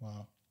 nothing.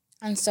 Wow.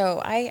 And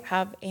so I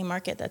have a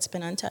market that's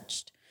been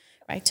untouched.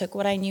 I took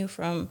what I knew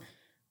from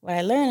what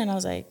I learned and I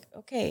was like,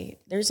 okay,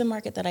 there's a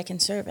market that I can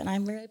serve and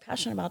I'm really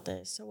passionate about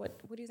this. So what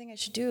do you think I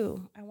should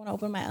do? I want to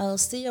open my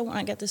LLC. I want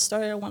to get this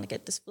started. I want to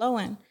get this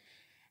flowing.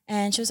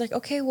 And she was like,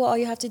 okay, well, all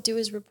you have to do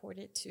is report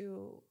it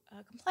to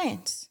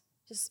compliance.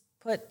 Just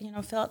fill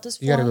out this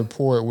form. You got to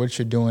report what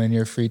you're doing in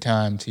your free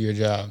time to your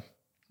job.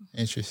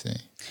 Interesting.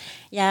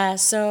 Yeah,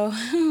 so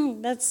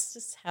that's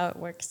just how it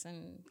works,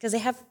 and because they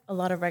have a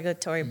lot of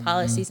regulatory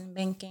policies in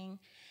banking,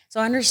 so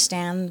I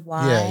understand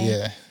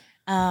why.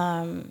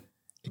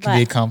 It can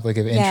be a conflict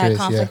of interest. Yeah,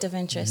 conflict of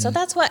interest. So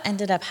that's what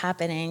ended up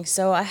happening.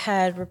 So I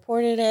had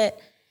reported it.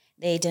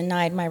 They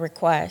denied my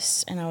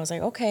request, and I was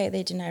like, okay,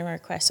 they denied my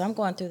request. So I'm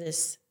going through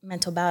this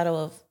mental battle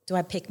of, do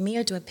I pick me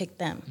or do I pick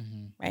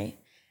them? Right?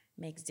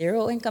 Make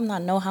zero income,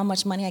 not know how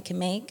much money I can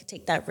make,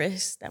 take that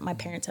risk that my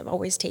parents have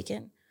always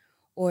taken.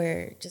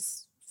 Or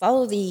just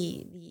follow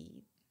the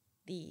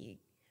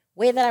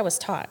way that I was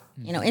taught,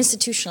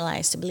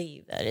 institutionalized to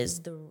believe that is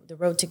the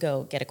road to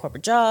go. Get a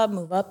corporate job,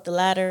 move up the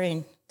ladder,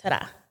 and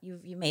ta-da,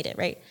 you made it,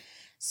 right?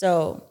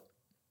 So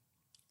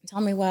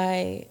tell me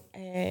why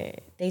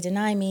they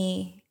deny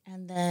me,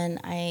 and then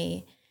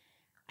I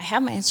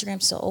have my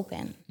Instagram still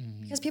open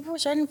because people were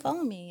starting to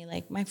follow me,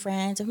 like my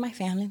friends and my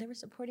family, they were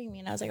supporting me,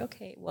 and I was like,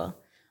 okay, well,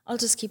 I'll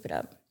just keep it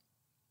up.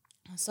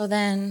 So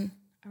then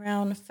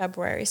around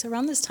February, so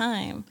around this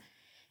time,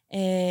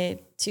 2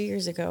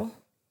 years ago,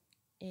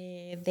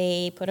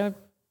 they put a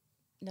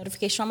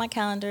notification on my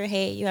calendar,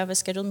 hey, you have a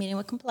scheduled meeting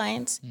with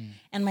compliance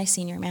and my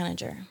senior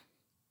manager.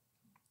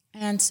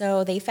 And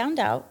so they found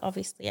out,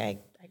 obviously I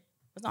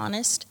was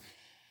honest,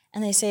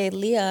 and they say,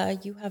 Leah,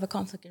 you have a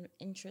conflict of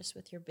interest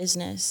with your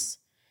business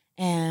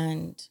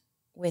and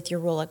with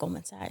your role at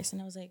Goldman Sachs.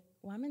 And I was like,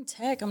 well, I'm in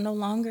tech. I'm no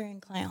longer in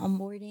client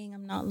onboarding.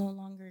 I'm no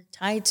longer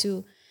tied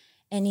to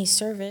any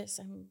service.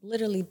 I'm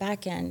literally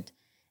back end,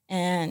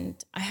 and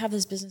I have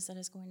this business that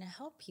is going to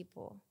help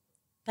people.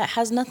 that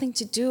has nothing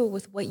to do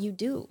with what you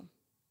do.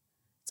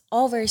 It's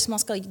all very small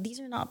scale. These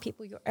are not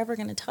people you're ever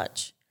going to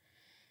touch.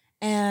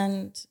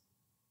 And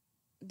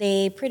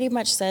they pretty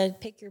much said,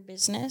 pick your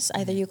business.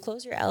 Either you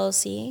close your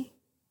LLC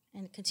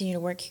and continue to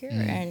work here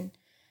and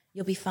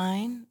you'll be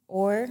fine.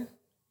 Or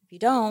if you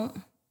don't,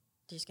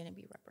 there's going to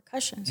be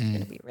repercussions. There's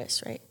going to be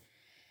risks, right?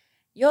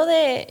 Yo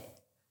de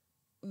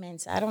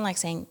mensa, I don't like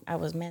saying I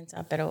was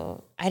mensa,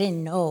 pero I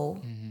didn't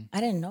know. I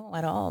didn't know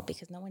at all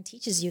because no one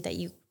teaches you that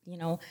you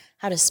know,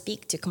 how to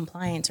speak to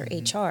compliance or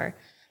HR.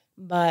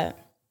 But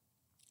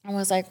I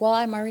was like, well,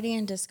 I'm already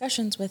in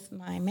discussions with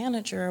my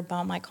manager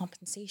about my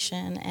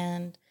compensation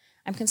and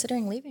I'm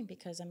considering leaving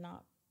because I'm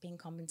not being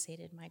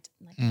compensated my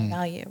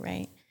value,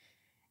 right?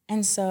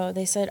 And so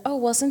they said, oh,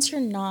 well, since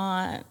you're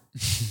not,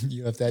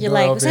 you left that you're door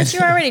like, open. since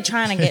you're already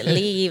trying to get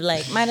leave,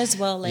 like, might as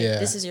well, like,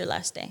 this is your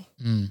last day.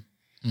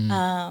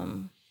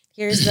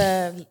 Here's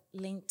the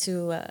link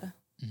to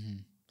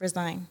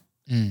resign.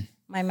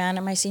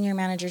 My senior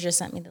manager just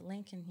sent me the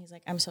link and he's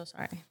like, I'm so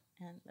sorry.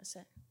 And that's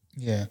it.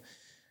 Yeah.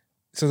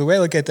 So the way I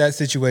look at that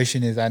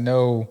situation is I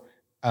know,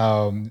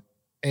 and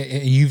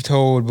you've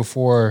told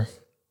before,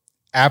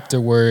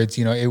 afterwards,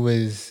 you know, it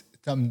was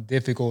something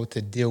difficult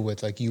to deal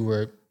with. Like you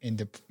were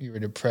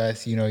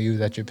depressed, you know, you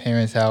was at your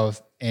parents'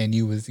 house and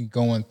you was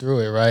going through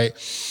it, right?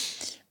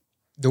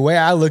 The way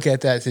I look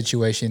at that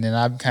situation, and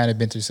I've kind of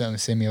been through something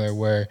similar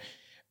where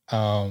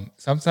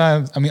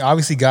sometimes, I mean,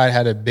 obviously God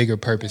had a bigger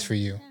purpose for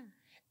you.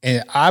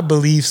 And I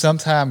believe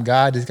sometimes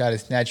God just got to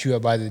snatch you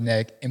up by the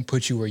neck and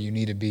put you where you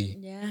need to be.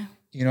 Yeah.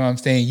 You know what I'm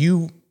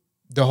saying?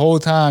 The whole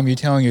time you're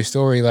telling your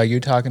story, like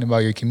you're talking about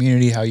your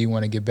community, how you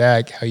want to give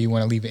back, how you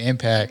want to leave an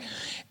impact.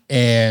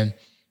 And,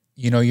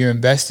 you know, you're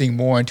investing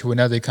more into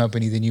another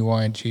company than you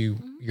are into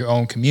your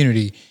own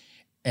community.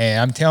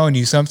 And I'm telling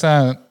you,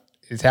 sometimes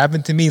it's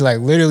happened to me, like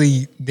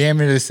literally damn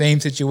near the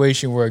same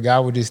situation where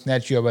God would just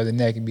snatch you up by the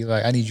neck and be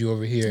like, I need you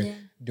over here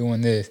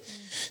doing this.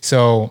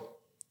 So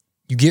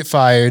you get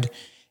fired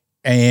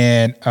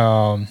and,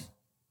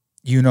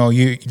 you know,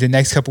 the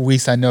next couple of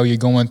weeks, I know you're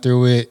going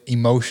through it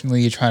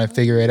emotionally. You're trying to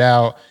figure it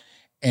out.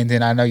 And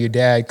then I know your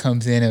dad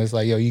comes in and was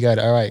like, yo, you got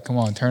to, all right, come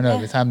on, turn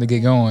up. It's time to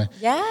get going.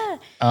 Yeah.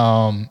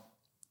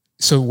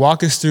 So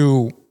walk us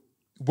through,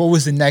 what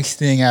was the next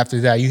thing after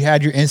that? You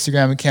had your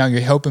Instagram account.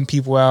 You're helping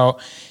people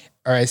out.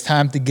 All right, it's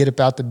time to get up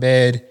out the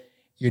bed.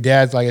 Your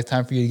dad's like, it's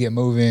time for you to get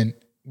moving.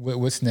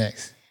 What's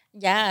next?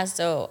 Yeah,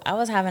 so I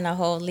was having a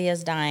whole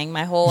Leah's dying.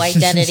 My whole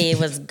identity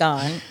was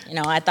gone. You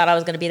know, I thought I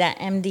was going to be that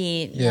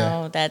MD. You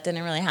know, that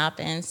didn't really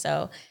happen.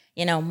 So,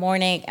 you know,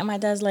 morning, and my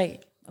dad's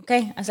like,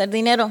 okay, hacer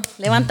dinero,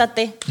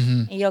 levántate.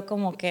 Y yo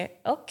como que,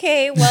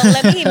 okay, well,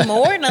 let me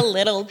mourn a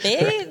little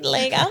bit.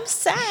 Like, I'm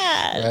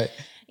sad. Right.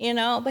 You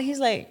know, but he's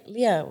like,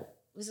 Leah,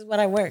 this is what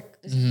I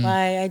work. This is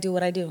why I do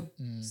what I do.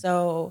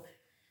 So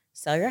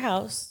sell your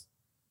house,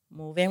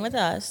 move in with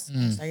us,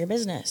 and start your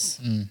business.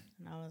 And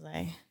I was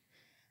like,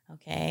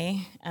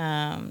 okay,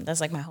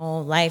 that's like my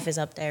whole life is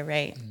up there,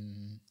 right?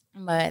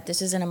 But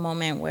this is in a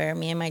moment where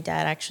me and my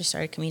dad actually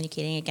started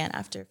communicating again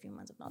after a few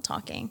months of not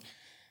talking.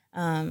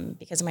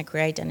 Because of my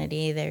queer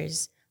identity,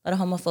 there's a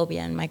lot of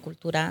homophobia in my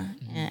cultura,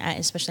 and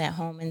especially at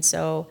home. And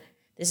so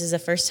this is the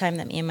first time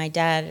that me and my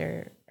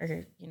dad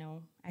are you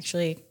know,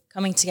 actually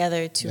coming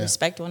together to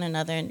respect one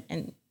another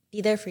and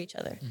be there for each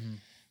other.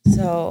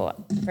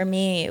 So for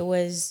me, I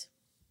was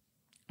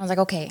like,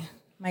 okay,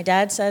 my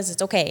dad says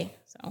it's okay,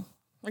 so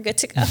we're good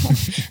to go,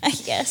 I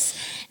guess.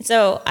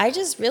 So I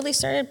just really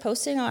started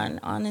posting on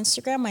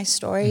Instagram my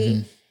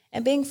story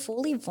and being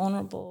fully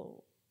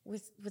vulnerable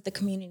with the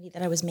community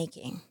that I was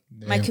making.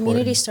 My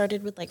community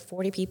started with like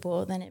 40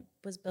 people, then it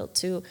was built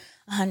to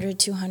 100,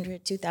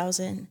 200,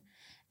 2,000.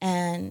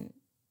 And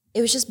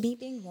it was just me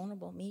being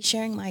vulnerable, me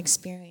sharing my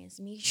experience,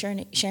 me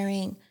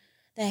sharing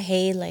that,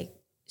 hey, like,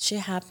 shit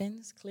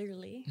happens,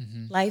 clearly.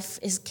 Life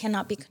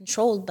cannot be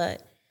controlled,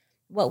 but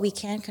what we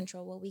can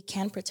control, what we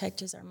can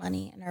protect is our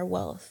money and our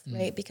wealth,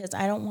 right? Because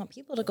I don't want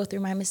people to go through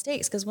my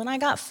mistakes. Because when I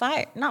got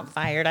not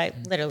fired, I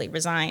literally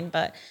resigned,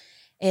 but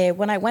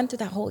when I went through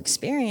that whole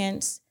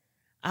experience,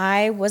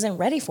 I wasn't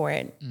ready for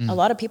it. A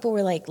lot of people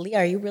were like, Leah,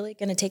 are you really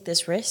going to take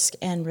this risk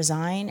and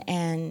resign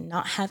and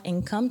not have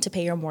income to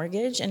pay your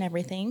mortgage and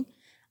everything?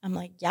 I'm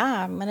like,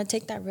 yeah, I'm going to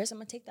take that risk. I'm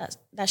going to take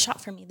that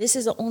shot for me. This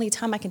is the only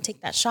time I can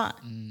take that shot.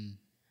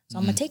 So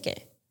I'm going to take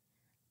it.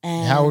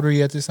 And how old were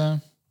you at this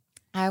time?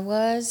 I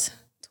was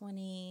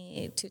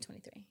 22,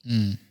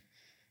 23.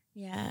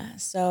 Yeah.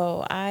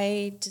 So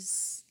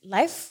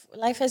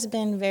life has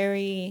been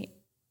very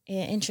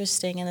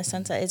interesting in the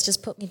sense that it's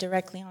just put me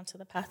directly onto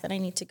the path that I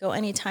need to go.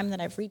 Anytime that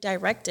I've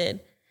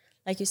redirected,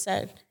 like you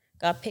said,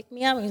 God picked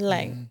me up and he's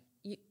like,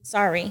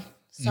 sorry,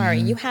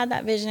 you had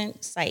that vision,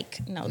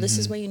 psych. No, this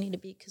is where you need to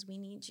be because we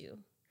need you.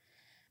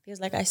 Because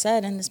like I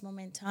said, in this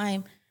moment in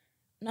time,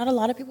 not a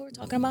lot of people were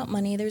talking about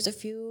money. There's a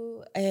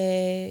few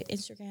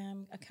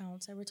Instagram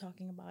accounts that were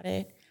talking about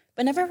it,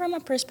 but never from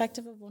a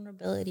perspective of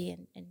vulnerability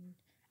and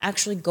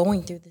actually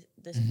going through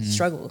the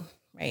struggle,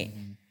 right?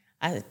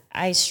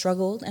 I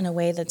struggled in a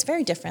way that's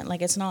very different.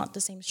 Like, it's not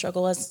the same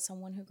struggle as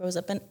someone who grows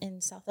up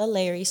in South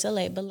LA or East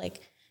LA, but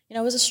like you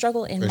know, it was a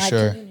struggle in my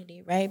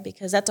community, right?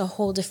 Because that's a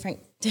whole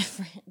different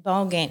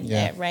ball game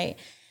there, right?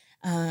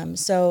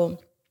 So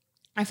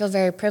I feel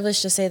very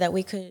privileged to say that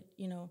we could,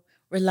 you know,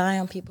 rely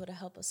on people to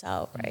help us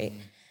out, right?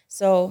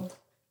 So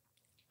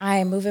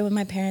I move in with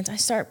my parents. I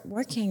start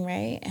working,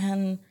 right?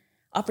 And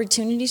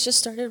opportunities just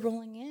started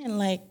rolling in.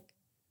 Like,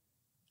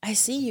 I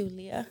see you,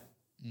 Leah.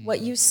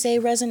 What you say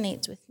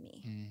resonates with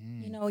me.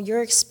 You know,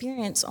 your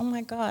experience, oh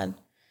my God,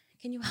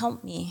 can you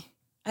help me?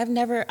 I've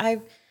never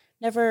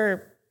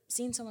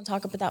seen someone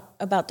talk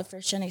about the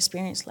first gen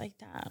experience like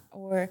that.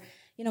 Or,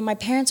 you know, my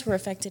parents were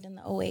affected in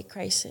the '08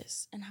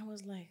 crisis. And I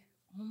was like,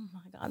 oh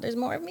my God, there's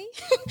more of me.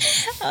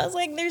 I was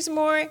like, there's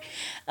more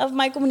of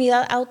my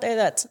comunidad out there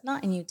that's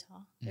not in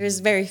Utah. There's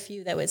very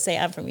few that would say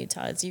I'm from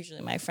Utah. It's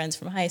usually my friends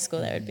from high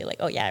school that would be like,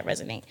 oh yeah, I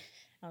resonate.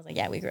 I was like,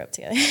 yeah, we grew up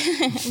together.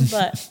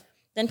 But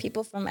then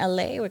people from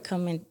LA would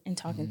come in and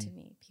talking to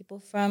me. People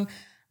from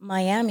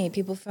Miami,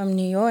 people from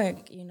New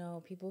York, you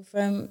know, people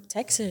from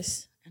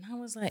Texas. And I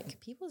was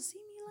like, people see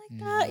me like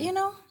that, you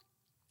know?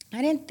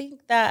 I didn't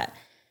think that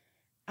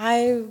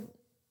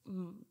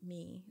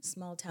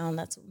small town,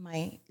 that's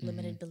my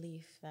limited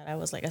belief, that I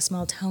was like a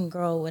small town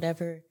girl would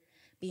ever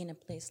be in a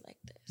place like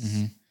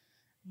this.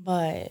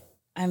 But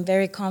I'm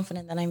very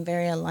confident that I'm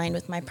very aligned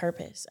with my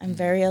purpose. I'm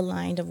very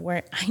aligned of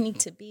where I need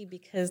to be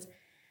because,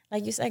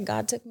 like you said,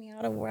 God took me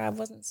out of where I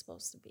wasn't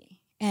supposed to be.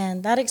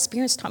 And that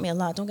experience taught me a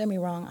lot. Don't get me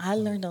wrong. I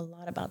learned a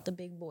lot about the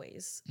big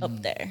boys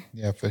up there.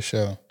 Yeah, for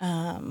sure.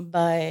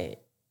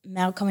 But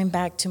now coming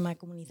back to my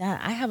comunidad,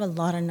 I have a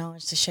lot of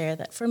knowledge to share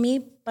that for me,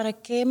 ¿para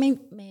qué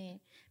me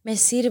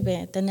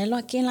sirve tenerlo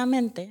aquí en la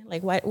mente?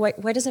 Like,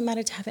 why does it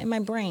matter to have it in my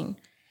brain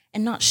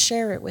and not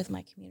share it with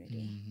my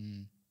community?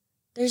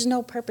 There's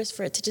no purpose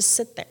for it to just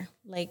sit there,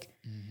 like,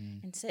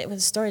 and sit with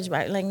a storage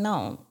bag. Like,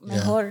 no,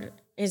 mejor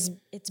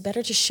it's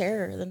better to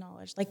share the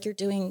knowledge, like you're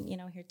doing, you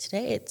know, here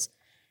today. It's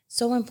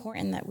so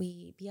important that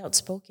we be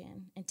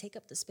outspoken and take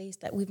up the space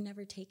that we've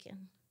never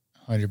taken.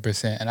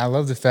 100%. And I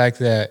love the fact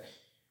that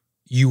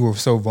you were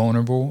so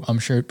vulnerable. I'm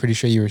pretty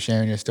sure you were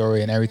sharing your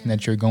story and everything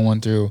that you're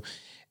going through.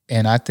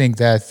 And I think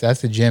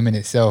that's a gem in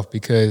itself,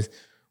 because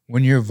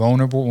when you're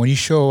vulnerable, when you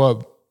show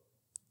up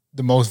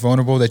the most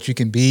vulnerable that you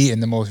can be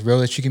and the most real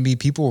that you can be,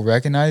 people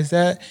recognize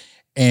that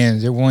and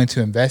they're willing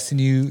to invest in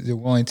you. They're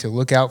willing to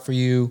look out for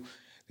you.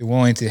 They're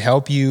willing to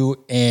help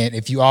you. And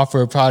if you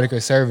offer a product or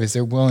service,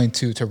 they're willing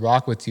to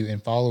rock with you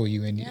and follow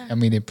you. And I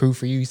mean, it proved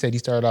for you. You said you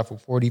started off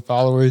with 40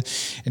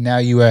 followers and now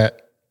you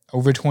at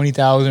over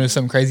 20,000 or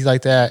something crazy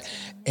like that.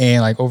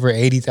 And like over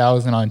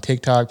 80,000 on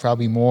TikTok,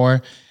 probably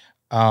more.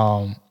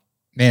 Man,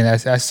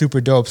 that's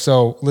super dope.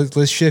 So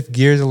let's shift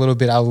gears a little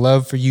bit. I'd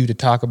love for you to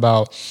talk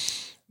about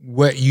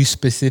what you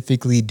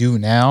specifically do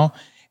now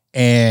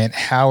and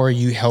how are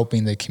you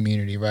helping the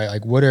community, right?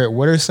 Like what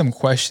are some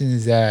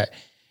questions that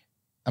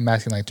I'm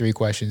asking, like 3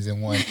 questions in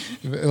one.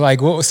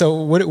 Like what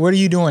are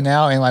you doing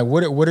now? And like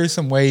what are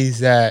some ways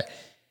that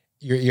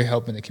you're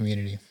helping the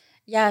community?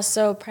 Yeah,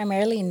 so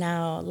primarily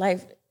now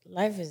life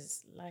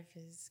is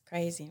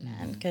crazy,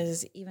 man,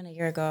 because even a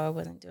year ago I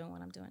wasn't doing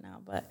what I'm doing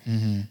now, but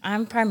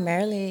I'm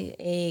primarily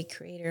a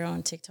creator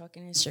on TikTok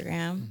and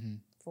Instagram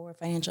for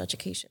financial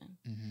education.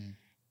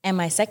 And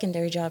my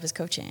secondary job is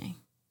coaching.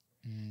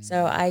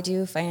 So I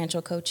do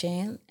financial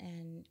coaching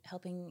and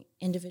helping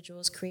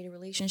individuals create a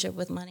relationship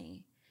with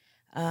money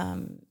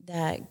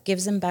that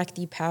gives them back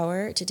the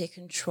power to take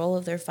control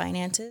of their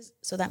finances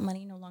so that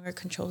money no longer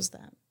controls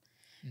them,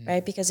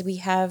 right? Because we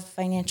have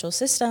financial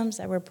systems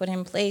that were put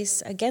in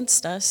place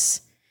against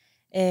us.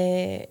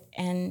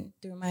 And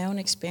through my own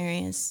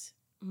experience,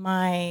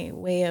 my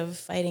way of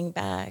fighting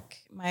back,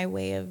 my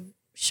way of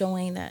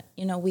showing that,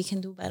 you know, we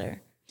can do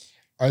better.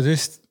 Are there,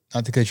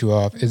 not to cut you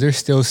off, is there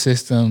still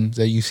systems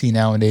that you see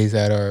nowadays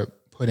that are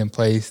put in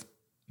place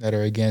that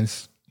are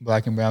against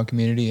Black and brown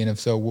community? And if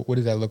so, what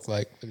does that look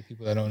like for the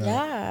people that don't know?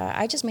 Yeah,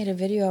 I just made a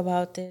video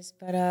about this,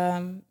 but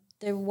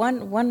the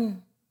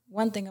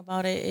one thing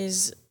about it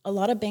is a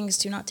lot of banks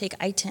do not take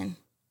ITIN.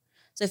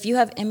 So if you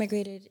have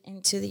immigrated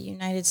into the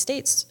United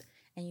States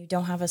and you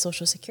don't have a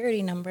social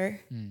security number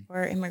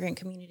for immigrant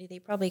community, they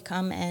probably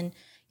come and,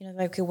 you know,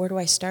 like, okay, where do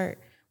I start?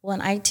 Well,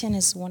 an ITIN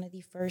is one of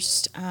the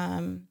first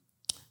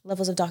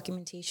levels of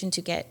documentation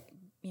to get,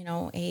 you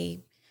know,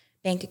 a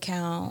bank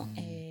account,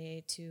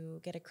 to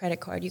get a credit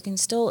card. You can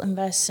still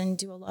invest and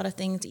do a lot of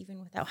things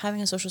even without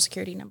having a social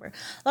security number.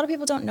 A lot of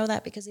people don't know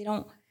that because they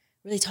don't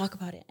really talk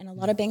about it. And a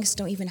lot of banks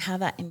don't even have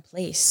that in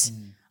place.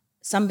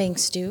 Some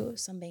banks do,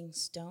 some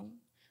banks don't,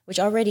 which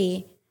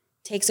already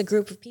takes a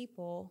group of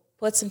people,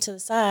 puts them to the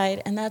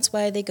side, and that's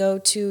why they go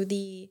to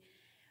the,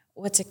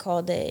 what's it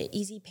called, the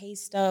easy pay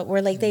stuff,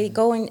 where like they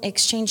go and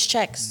exchange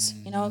checks,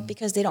 you know,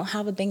 because they don't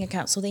have a bank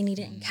account, so they need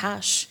it in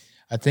cash.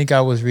 I think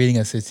I was reading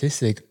a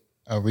statistic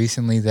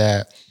recently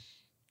that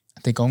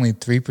I think only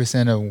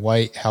 3% of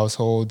white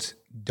households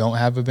don't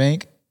have a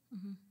bank.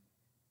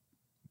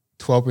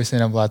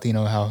 12% of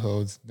Latino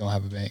households don't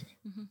have a bank.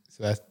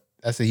 So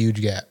that's a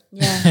huge gap.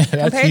 Yeah,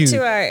 compared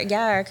to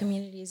our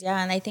communities.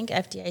 Yeah, and I think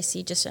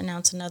FDIC just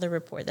announced another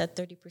report that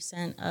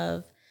 30%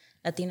 of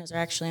Latinos are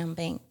actually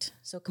unbanked,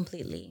 so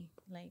completely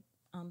like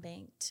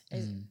unbanked.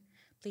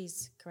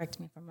 Please correct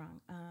me if I'm wrong,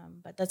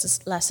 but that's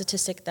the last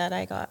statistic that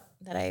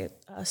I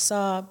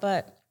saw.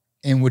 But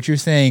And what you're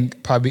saying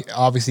probably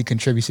obviously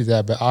contributes to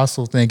that, but I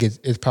also think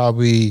it's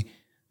probably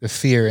the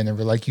fear and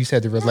like you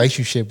said, the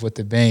relationship with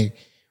the bank,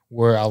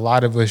 where a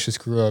lot of us just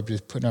grew up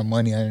just putting our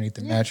money underneath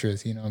the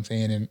mattress. You know what I'm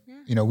saying?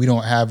 And we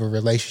don't have a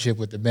relationship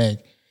with the bank.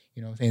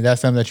 You know what I'm saying?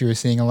 That's something that you were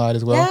seeing a lot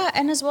as well? Yeah,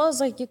 and as well as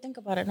like you think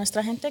about it,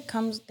 nuestra gente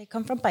they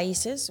come from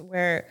países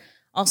where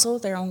also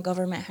their own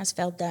government has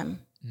failed them.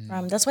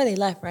 That's why they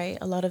left, right?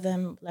 A lot of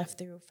them left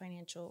through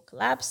financial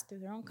collapse through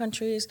their own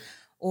countries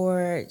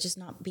or just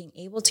not being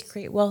able to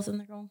create wealth in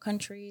their own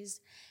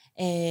countries.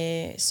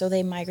 So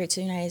they migrate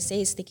to the United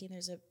States thinking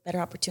there's a better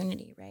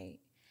opportunity, right?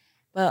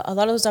 But a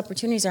lot of those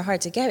opportunities are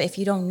hard to get if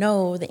you don't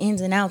know the ins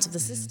and outs of the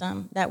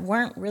system that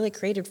weren't really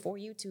created for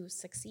you to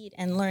succeed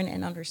and learn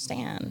and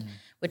understand,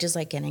 which is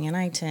like getting an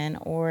ITIN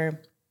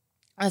or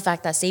the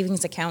fact that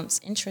savings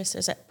accounts interest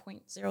is at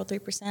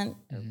 0.03%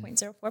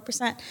 or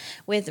 0.04%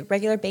 with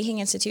regular banking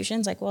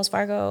institutions like Wells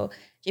Fargo,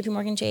 JP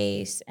Morgan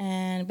Chase,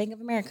 and Bank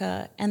of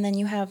America. And then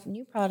you have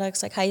new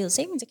products like high yield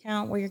savings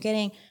account where you're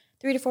getting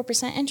 3 to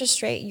 4%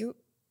 interest rate. You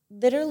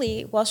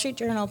literally, Wall Street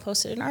Journal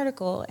posted an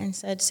article and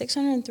said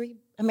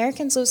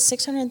Americans lose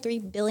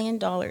 $603 billion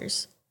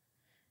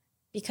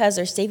because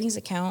their savings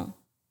account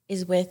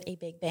is with a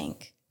big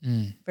bank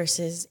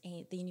versus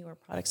the newer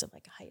products of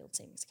like a high yield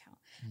savings account.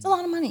 It's a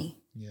lot of money.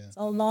 Yeah. It's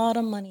a lot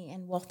of money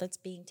and wealth that's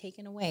being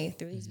taken away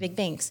through these big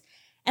banks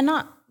and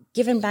not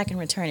given back in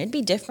return. It'd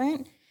be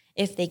different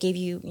if they gave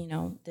you,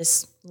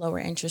 this lower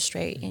interest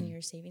rate in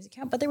your savings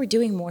account, but they were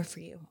doing more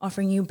for you,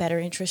 offering you better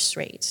interest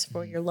rates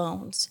for your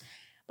loans.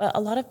 But a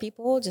lot of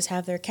people just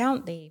have their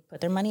account, they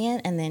put their money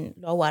in, and then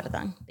lo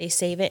guardan. They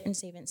save it and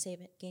save it and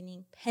save it,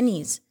 gaining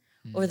pennies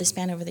over the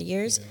span over the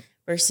years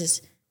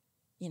versus,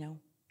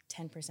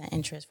 10%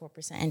 interest,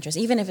 4% interest,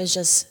 even if it's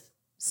just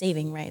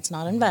saving, right? It's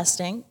not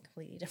investing,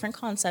 completely different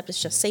concept.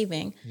 It's just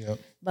saving. Yep.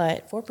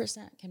 But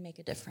 4% can make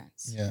a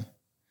difference. Yeah.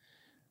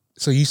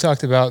 So you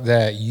talked about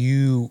that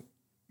you,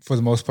 for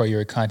the most part,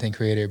 you're a content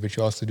creator, but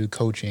you also do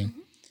coaching.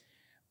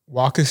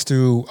 Walk us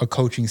through a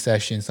coaching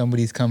session.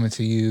 Somebody's coming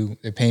to you,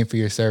 they're paying for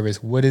your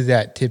service. What does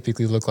that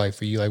typically look like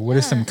for you? Like, what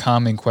are some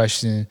common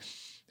questions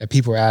that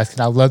people are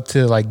asking? I'd love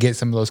to get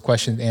some of those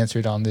questions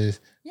answered on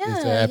this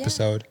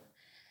episode.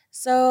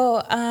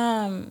 So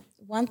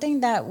one thing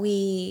that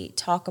we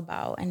talk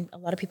about, and a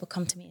lot of people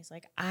come to me, is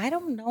like, I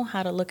don't know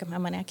how to look at my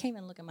money. I can't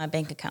even look at my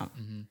bank account.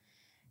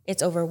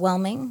 It's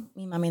overwhelming.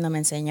 Mi mami no me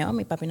enseñó.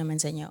 Mi papi no me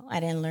enseñó. I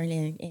didn't learn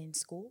it in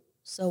school.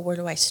 So where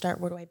do I start?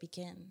 Where do I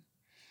begin?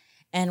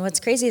 And what's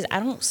crazy is I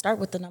don't start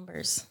with the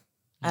numbers.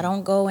 I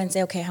don't go and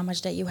say, okay, how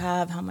much debt you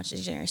have? How much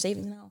is your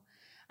savings? No.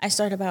 I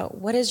start about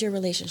what is your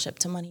relationship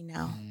to money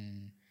now?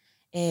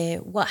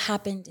 What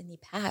happened in the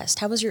past?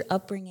 How was your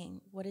upbringing?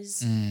 What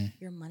is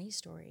your money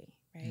story,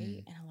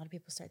 right? And a lot of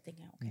people start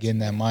thinking, okay, getting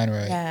that mind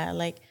right. Yeah,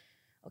 like,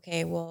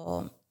 okay,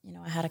 well,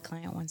 I had a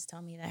client once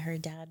tell me that her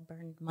dad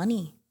burned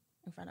money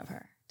in front of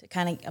her to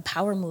kind of a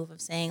power move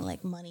of saying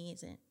like money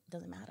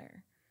doesn't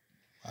matter.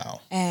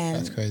 Wow, and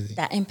that's crazy.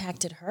 That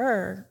impacted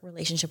her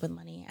relationship with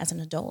money as an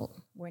adult,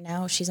 where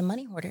now she's a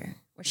money hoarder,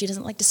 where she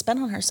doesn't like to spend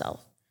on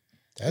herself.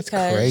 That's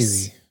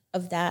crazy.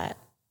 Of that,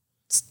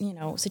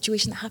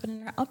 situation that happened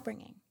in her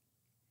upbringing.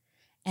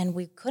 And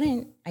we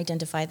couldn't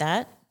identify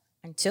that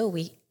until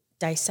we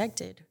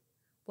dissected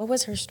what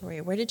was her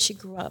story, where did she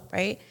grow up,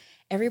 right?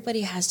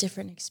 Everybody has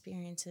different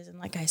experiences. And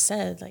like I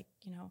said,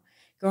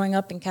 growing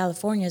up in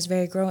California is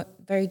very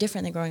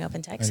different than growing up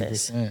in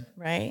Texas, 100%.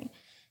 Right?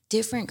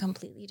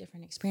 Completely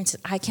different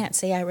experiences. I can't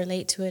say I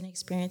relate to an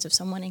experience of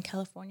someone in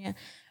California,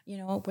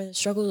 where the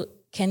struggle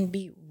can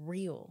be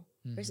real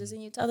versus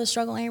in Utah, the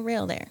struggle ain't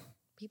real there.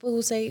 People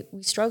who say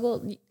we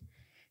struggle,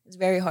 it's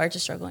very hard to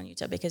struggle in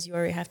Utah because you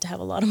already have to have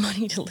a lot of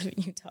money to live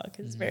in Utah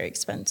because it's very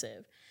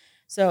expensive.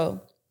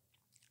 So,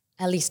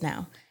 at least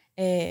now.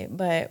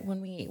 But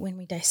when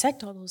we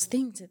dissect all those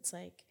things, it's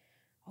like,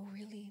 oh,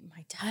 really?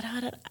 My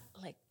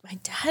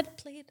dad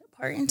played a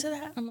part into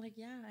that? I'm like,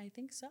 yeah, I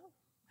think so.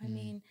 I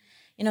mean,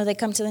 they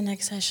come to the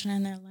next session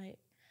and they're like,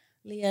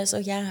 Leah, so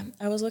yeah,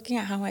 I was looking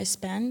at how I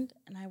spend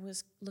and I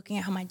was looking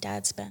at how my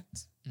dad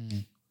spends.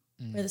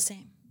 We're the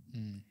same.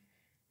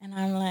 And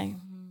I'm like,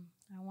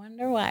 I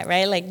wonder why,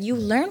 right? Like you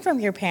learn from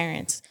your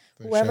parents.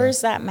 For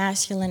whoever's that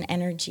masculine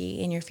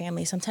energy in your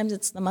family, sometimes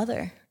it's the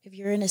mother. If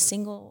you're in a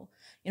single,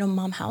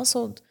 mom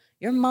household,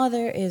 your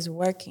mother is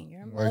working.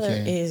 Your mother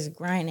is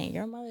grinding.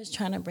 Your mother is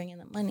trying to bring in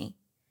the money.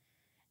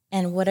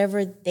 And whatever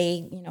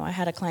I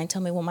had a client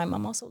tell me, well, my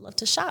mom also loved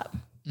to shop.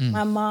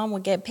 My mom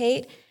would get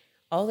paid.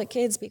 All the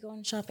kids be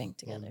going shopping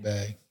together.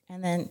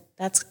 And then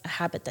that's a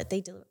habit that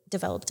they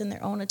developed in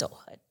their own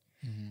adulthood.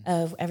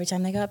 Of every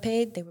time they got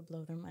paid, they would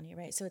blow their money,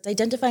 right? So it's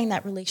identifying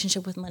that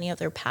relationship with money of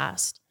their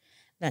past,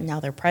 that now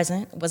their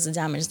present was the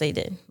damage they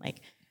did. Like,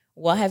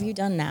 what have you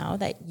done now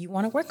that you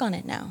want to work on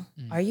it now?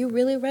 Are you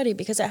really ready?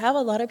 Because I have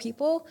a lot of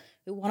people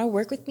who want to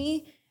work with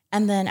me,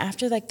 and then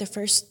after the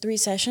first 3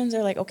 sessions,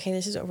 they're like, okay,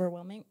 this is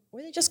overwhelming,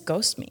 or they just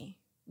ghost me.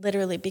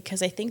 literally,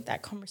 because I think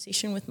that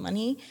conversation with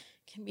money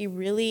can be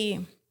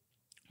really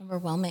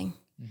overwhelming.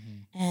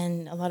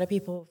 And a lot of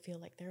people feel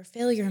like they're a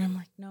failure. And I'm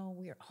like, no,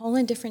 we're all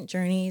in different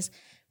journeys.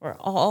 We're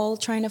all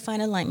trying to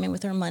find alignment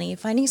with our money,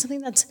 finding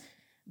something that's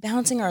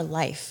balancing our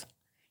life.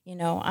 You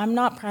know, I'm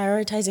not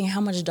prioritizing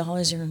how much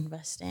dollars you're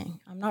investing.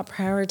 I'm not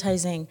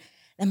prioritizing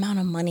the amount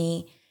of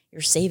money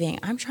you're saving.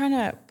 I'm trying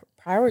to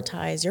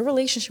prioritize your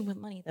relationship with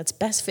money that's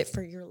best fit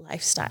for your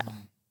lifestyle.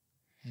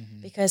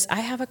 Because I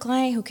have a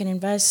client who can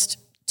invest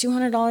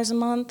 $200 a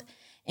month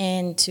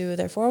into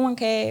their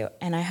 401k,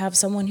 and I have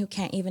someone who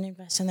can't even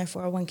invest in their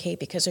 401k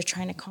because they're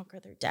trying to conquer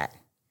their debt,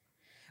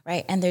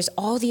 right? And there's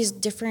all these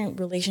different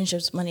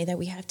relationships with money that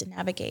we have to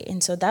navigate.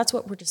 And so that's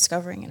what we're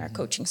discovering in our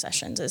coaching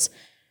sessions is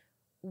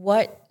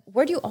where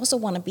do you also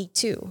want to be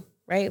too,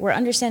 right? We're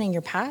understanding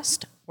your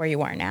past, where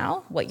you are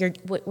now, what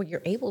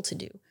you're able to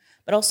do,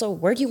 but also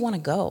where do you want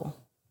to go?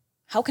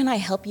 How can I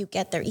help you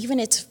get there, even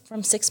if it's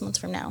from 6 months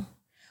from now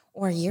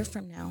or a year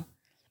from now?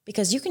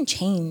 Because you can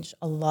change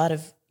a lot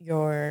of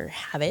your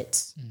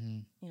habits.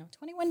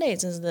 21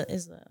 days is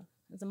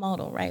the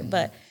model, right?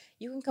 But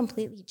you can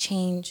completely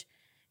change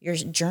your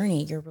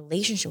journey, your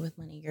relationship with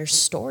money, your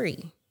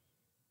story.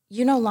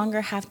 You no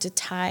longer have to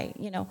tie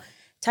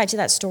to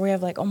that story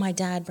of like, oh, my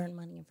dad burned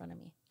money in front of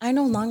me. I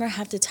no longer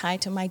have to tie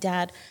to my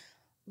dad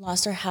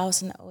lost our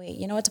house in the 08.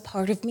 You know, it's a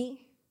part of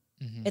me.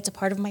 It's a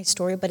part of my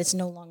story, but it's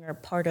no longer a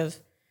part of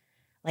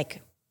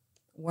like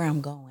where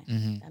I'm going.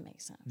 If that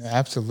makes sense. No,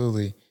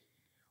 absolutely.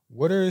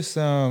 What are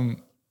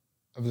some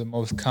of the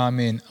most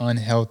common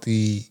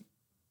unhealthy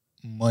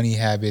money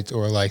habits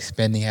or like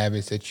spending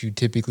habits that you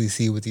typically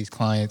see with these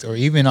clients, or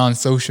even on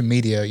social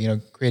media, you know,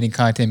 creating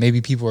content?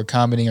 Maybe people are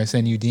commenting or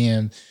sending you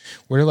DMs.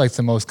 What are like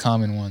the most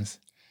common ones?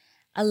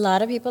 A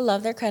lot of people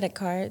love their credit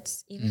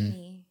cards, even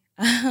me.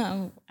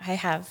 I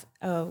have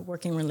a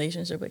working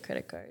relationship with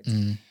credit cards.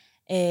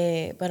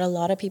 But a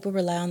lot of people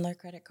rely on their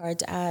credit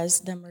cards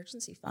as the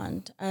emergency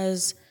fund,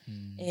 as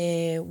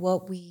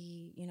what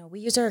we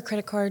use our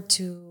credit card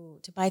to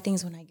buy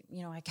things when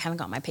I haven't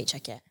got my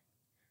paycheck yet.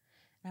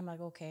 And I'm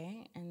like,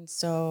 okay. And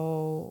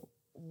so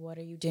what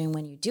are you doing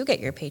when you do get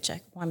your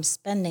paycheck? Well, I'm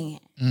spending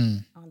it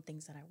on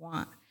things that I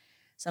want.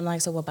 So I'm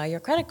like, so what about your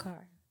credit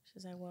card?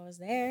 She's like, well, it's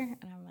there.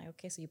 And I'm like,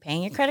 okay, so you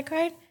paying your credit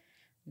card?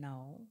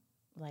 No,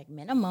 like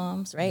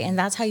minimums, right? And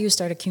that's how you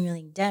start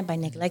accumulating debt, by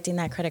neglecting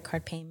that credit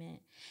card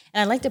payment.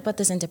 And I like to put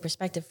this into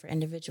perspective for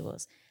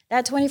individuals.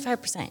 That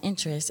 25%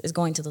 interest is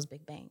going to those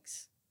big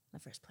banks in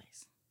the first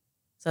place.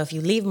 So if you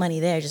leave money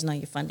there, just know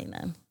you're funding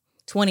them.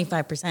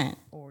 25%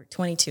 or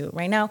 22%.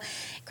 Right now,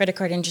 credit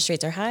card interest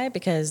rates are high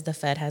because the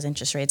Fed has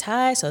interest rates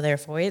high, so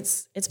therefore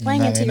it's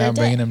playing into your debt. They're not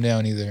bringing them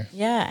down either.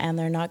 Yeah, and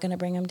they're not going to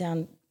bring them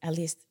down, at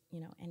least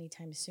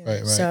anytime soon.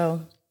 Right.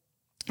 So,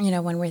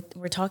 when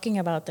we're talking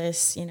about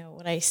this,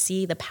 what I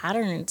see, the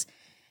patterns,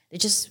 they're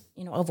just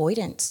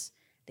avoidance.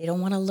 They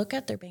don't want to look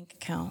at their bank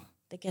account.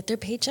 They get their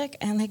paycheck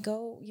and they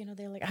go.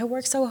 They're like, I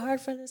work so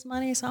hard for this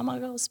money, so I'm gonna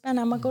go spend.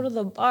 I'm gonna go to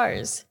the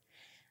bars.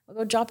 I'll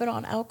go drop it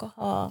on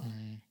alcohol.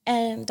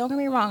 And don't get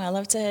me wrong, I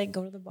love to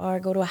go to the bar,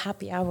 go to a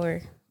happy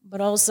hour, but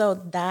also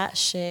that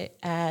shit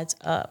adds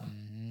up.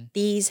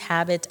 These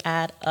habits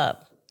add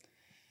up.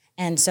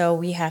 And so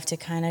we have to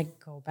kind of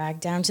go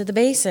back down to the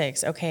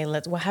basics. Okay,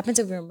 what happens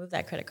if we remove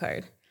that credit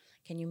card?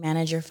 Can you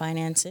manage your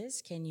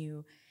finances? Can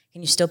you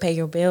still pay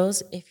your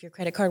bills if your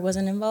credit card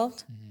wasn't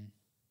involved?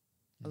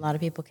 A lot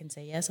of people can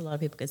say yes, a lot of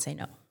people can say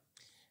no.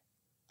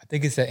 I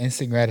think it's that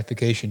instant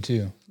gratification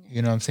too.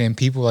 You know what I'm saying?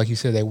 People, like you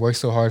said, they work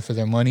so hard for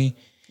their money,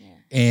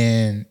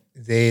 and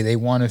they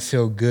want to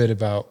feel good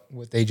about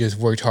what they just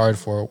worked hard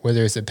for,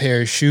 whether it's a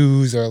pair of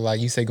shoes or,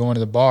 like you say, going to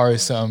the bar or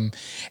something.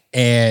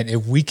 And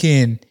if we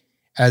can,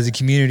 as a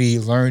community,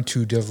 learn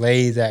to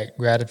delay that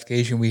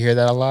gratification, we hear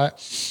that a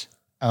lot,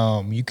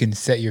 you can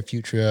set your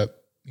future up,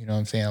 you know what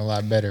I'm saying, a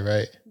lot better,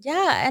 right?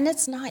 Yeah, and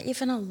it's not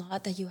even a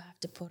lot that you have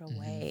to put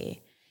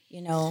away,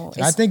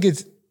 I think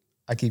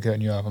I keep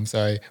cutting you off, I'm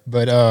sorry.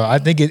 But I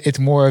think it's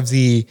more of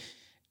the,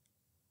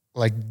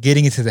 like,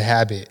 getting into the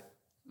habit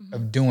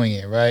of doing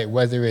it, right?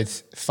 Whether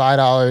it's $5,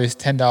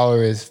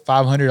 $10,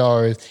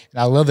 $500. And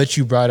I love that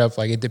you brought up,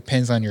 like, it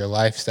depends on your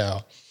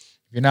lifestyle.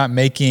 If you're not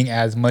making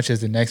as much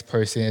as the next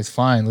person, it's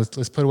fine.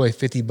 Let's put away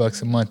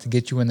 $50 a month to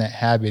get you in that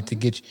habit, to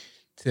get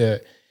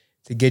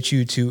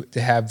you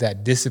to have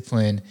that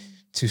discipline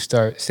to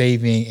start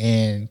saving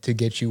and to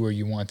get you where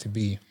you want to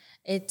be.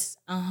 It's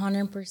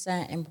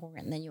 100%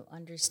 important that you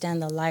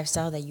understand the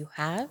lifestyle that you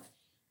have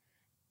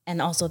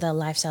and also the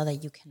lifestyle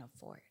that you can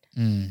afford.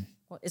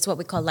 It's what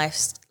we call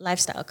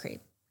lifestyle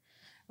creep,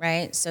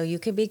 right? So you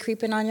could be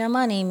creeping on your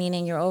money,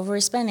 meaning you're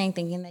overspending,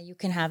 thinking that you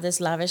can have this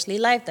lavishly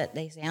life that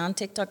they say on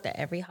TikTok that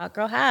every hot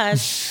girl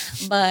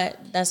has, but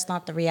that's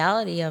not the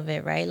reality of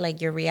it, right? Like,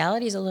 your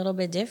reality is a little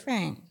bit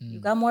different. You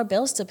got more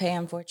bills to pay,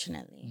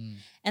 unfortunately.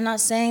 And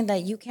not saying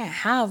that you can't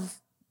have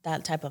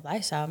that type of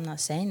lifestyle. I'm not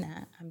saying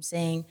that. I'm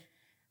saying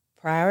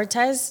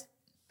prioritize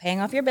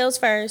paying off your bills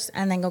first,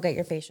 and then go get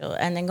your facial,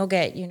 and then go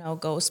get,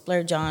 go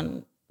splurge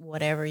on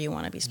whatever you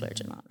want to be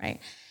splurging on, right?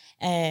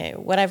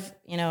 what I've,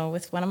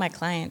 with one of my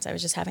clients, I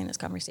was just having this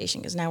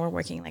conversation because now we're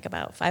working like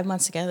about 5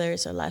 months together.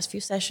 So last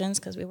few sessions,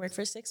 because we worked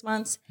for 6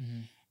 months.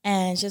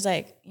 And she's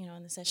like,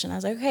 in the session, I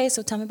was like, okay,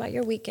 so tell me about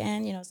your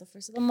weekend. It's the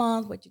first of the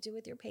month. What'd you do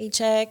with your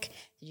paycheck?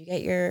 Did you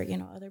get your,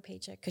 other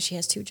paycheck? Because she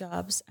has 2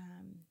 jobs.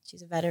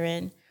 She's a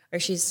veteran, or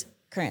she's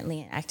currently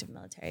in active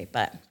military,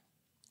 but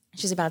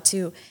she's about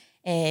to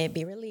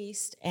be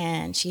released.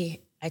 And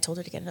I told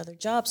her to get another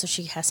job so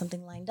she has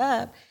something lined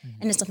up.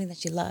 And it's something that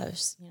she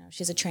loves.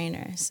 She's a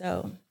trainer.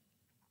 So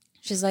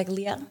she's like,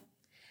 Leah,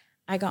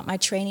 I got my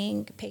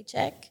training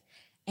paycheck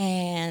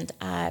and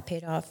I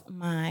paid off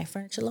my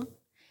furniture loan.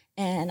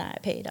 And I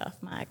paid off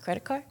my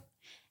credit card.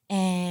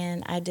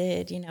 And I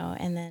did,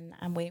 and then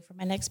I'm waiting for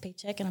my next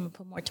paycheck and I'm going to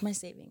put more to my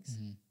savings.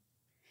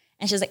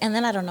 And she's like, and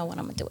then I don't know what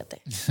I'm going to do with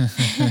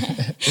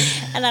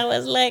it. And I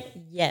was like,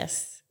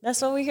 yes,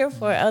 that's what we're here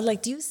for. I was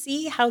like, do you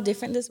see how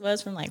different this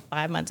was from like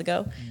 5 months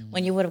ago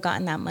when you would have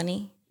gotten that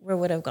money? Where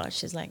would have gone?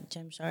 She's like,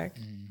 Gymshark.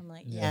 I'm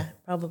like, yeah,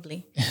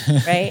 probably.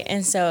 Right?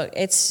 And so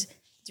it's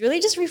really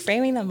just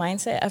reframing the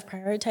mindset of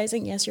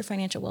prioritizing, yes, your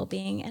financial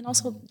well-being and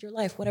also your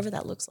life, whatever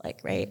that looks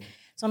like, right?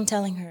 So I'm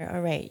telling her,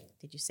 all right,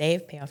 did you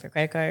save, pay off your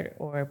credit card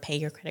or pay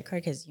your credit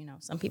card? Because,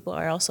 some people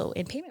are also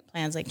in payment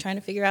plans, like trying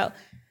to figure out,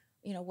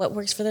 what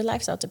works for their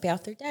lifestyle to pay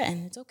off their debt.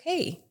 And it's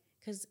okay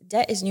because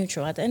debt is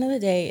neutral. At the end of the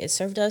day, it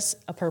served us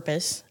a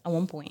purpose at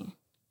one point.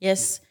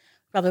 Yes,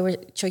 probably we're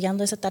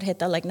chollando esa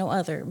tarjeta like no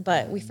other,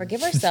 but we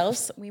forgive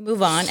ourselves, we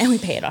move on, and we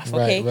pay it off,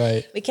 okay?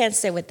 Right. We can't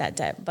stay with that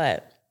debt,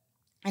 but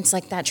it's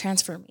like that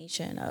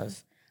transformation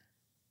of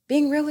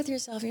being real with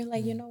yourself. You're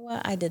like, you know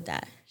what? I did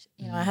that.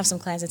 I have some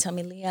clients that tell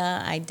me,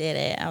 Leah, I did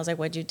it. I was like,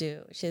 what'd you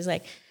do? She's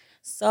like,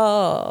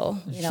 so,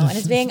 and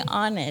it's being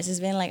honest. It's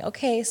being like,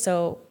 okay,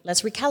 so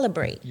let's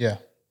recalibrate. Yeah.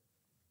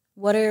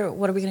 What are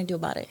we going to do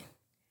about it?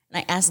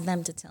 And I ask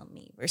them to tell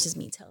me versus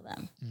me tell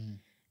them.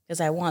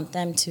 Because I want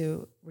them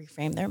to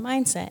reframe their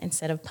mindset.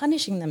 Instead of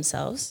punishing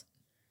themselves,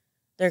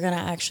 they're going to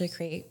actually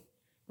create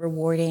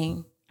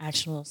rewarding,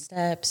 actionable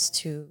steps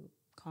to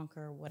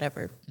conquer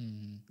whatever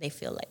they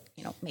feel like,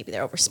 maybe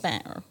they're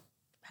overspent or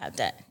have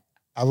debt.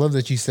 I love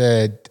that you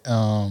said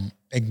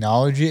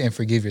acknowledge it and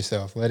forgive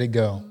yourself. Let it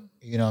go.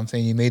 You know what I'm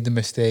saying? You made the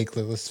mistake.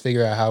 Let's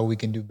figure out how we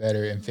can do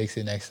better and fix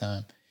it next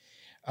time.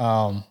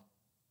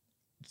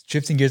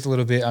 Shifting gears a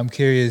little bit, I'm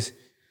curious.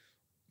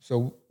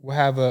 So we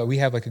have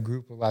like a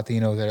group of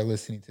Latinos that are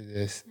listening to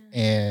this,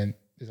 and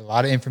there's a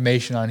lot of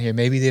information on here.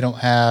 Maybe they don't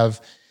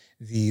have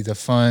the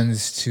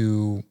funds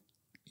to,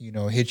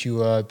 hit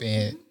you up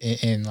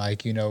and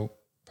like,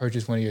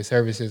 purchase one of your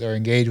services or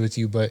engage with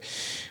you. But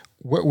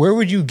where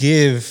would you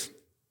give,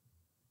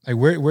 like,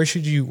 where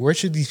should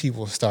these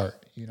people start?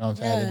 You know what I'm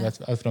saying? That's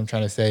what I'm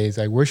trying to say is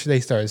like, where should they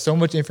start? There's so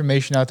much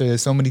information out there.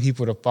 There's so many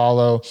people to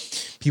follow.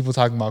 People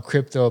talking about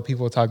crypto,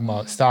 people talking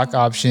about stock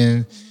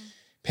options,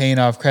 paying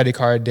off credit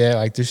card debt.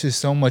 Like there's just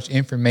so much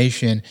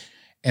information.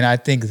 And I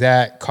think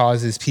that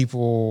causes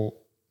people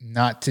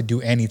not to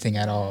do anything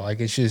at all. Like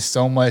it's just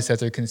so much that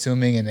they're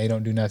consuming and they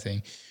don't do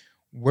nothing.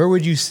 Where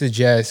would you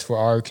suggest for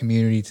our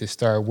community to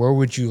start? Where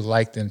would you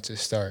like them to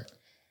start?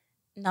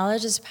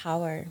 Knowledge is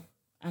power.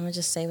 I'm going to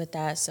just say with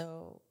that.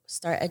 So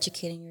start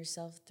educating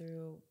yourself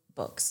through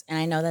books. And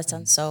I know that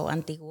sounds so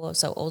antiguo,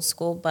 so old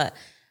school, but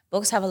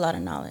books have a lot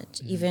of knowledge,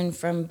 even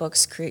from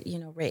books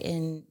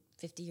written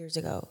 50 years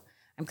ago.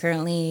 I'm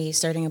currently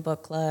starting a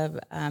book club.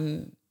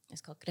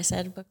 It's called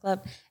Crecer Book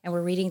Club, and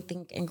we're reading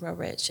Think and Grow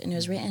Rich, and it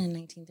was written in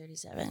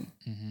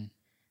 1937.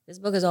 This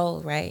book is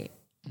old, right?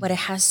 But it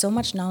has so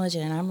much knowledge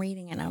in it. I'm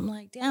reading it, and I'm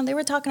like, damn, they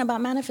were talking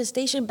about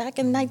manifestation back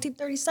in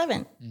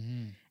 1937.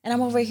 And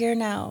I'm over here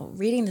now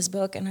reading this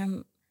book,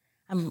 and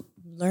I'm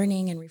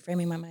learning and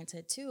reframing my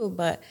mindset too.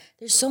 But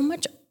there's so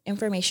much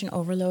information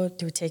overload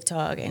through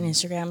TikTok and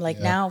Instagram. Like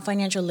now,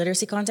 financial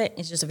literacy content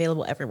is just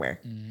available everywhere.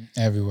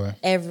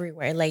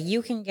 Everywhere. Like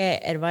you can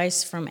get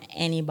advice from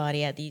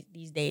anybody at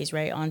these days,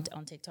 right? On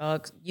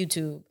TikTok,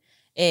 YouTube,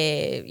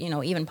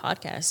 even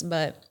podcasts.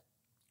 But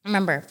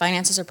remember,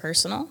 finances are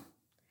personal.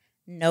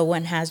 No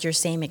one has your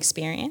same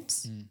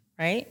experience,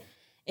 right?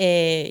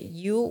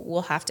 You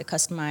will have to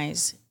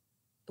customize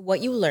what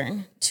you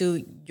learn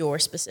to your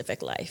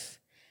specific life.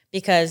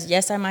 Because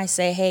yes, I might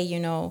say, hey,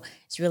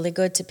 it's really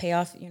good to pay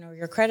off,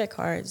 your credit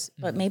cards,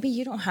 but maybe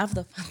you don't have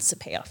the funds to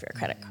pay off your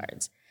credit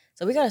cards.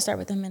 So we got to start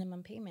with the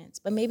minimum payments.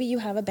 But maybe you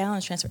have a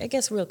balance transfer. It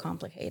gets real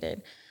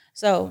complicated.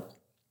 So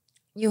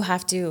you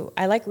have to,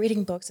 I like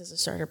reading books as a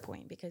starter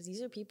point because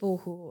these are people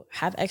who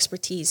have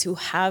expertise, who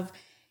have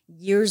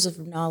years of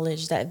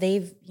knowledge that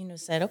they've,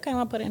 said, okay, I'm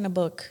going to put it in a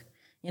book.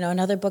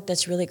 Another book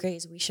that's really great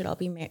is We Should All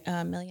Be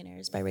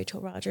Millionaires by Rachel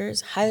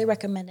Rodgers. Highly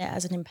recommend it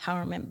as an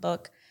empowerment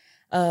book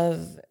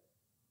of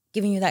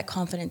giving you that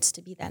confidence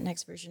to be that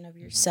next version of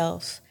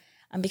yourself.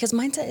 Because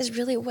mindset is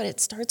really what it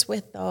starts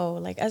with, though.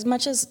 Like, as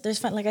much as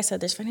like I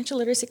said, there's financial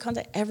literacy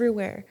content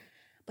everywhere,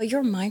 but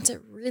your mindset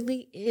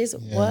really is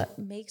what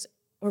makes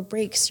or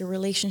breaks your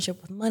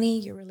relationship with money,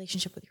 your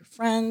relationship with your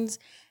friends,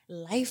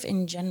 life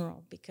in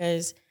general.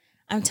 Because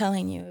I'm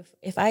telling you,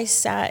 if I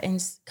sat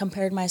and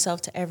compared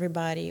myself to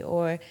everybody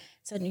or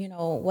said,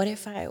 what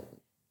if I,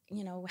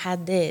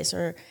 had this,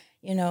 or,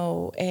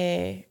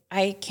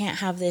 I can't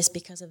have this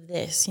because of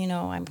this,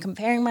 I'm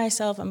comparing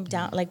myself, I'm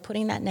down, like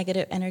putting that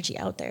negative energy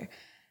out there.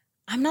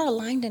 I'm not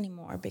aligned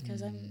anymore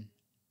because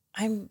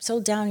I'm so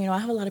down. I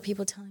have a lot of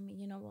people telling me,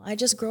 well, I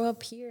just grew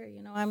up here.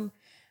 I'm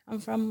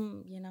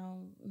from,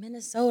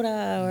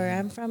 Minnesota, or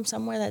I'm from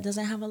somewhere that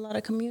doesn't have a lot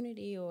of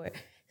community or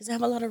doesn't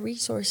have a lot of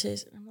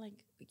resources. I'm like,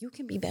 you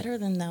can be better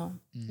than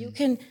them.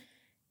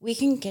 We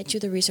can get you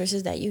the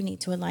resources that you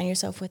need to align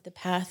yourself with the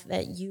path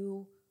that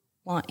you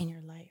want in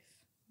your life,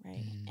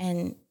 right?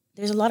 And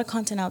there's a lot of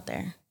content out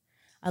there.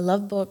 I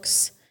love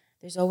books.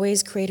 There's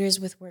always creators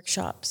with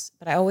workshops,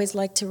 but I always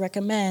like to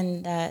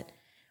recommend that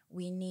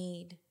we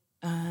need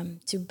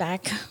to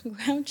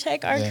background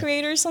check our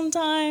creators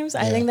sometimes.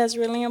 I think that's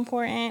really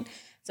important.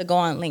 So go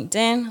on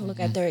LinkedIn, look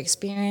at their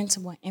experience,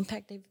 what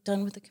impact they've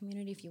done with the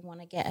community. If you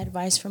want to get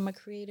advice from a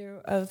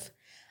creator of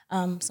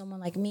someone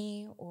like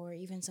me, or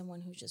even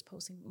someone who's just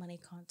posting money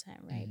content,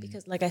 right?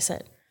 Because like I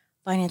said,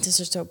 finances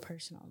are so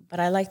personal, but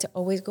I like to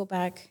always go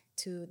back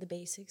to the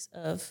basics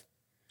of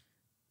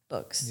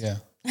books. Yeah,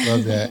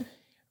 love that.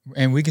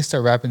 And we can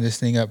start wrapping this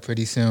thing up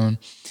pretty soon.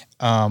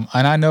 And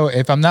I know,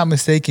 if I'm not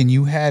mistaken,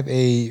 you have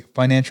a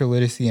financial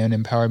literacy and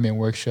empowerment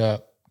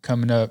workshop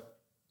coming up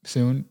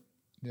soon.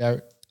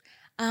 So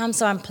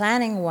I'm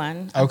planning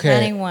one. I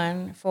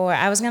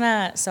was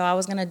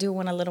gonna do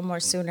one a little more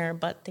sooner,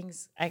 but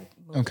I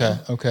moved.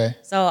 Okay.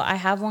 So I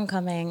have one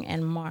coming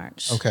in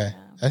March. Okay.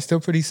 That's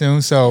still pretty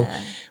soon. So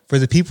for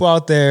the people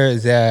out there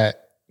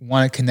that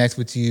want to connect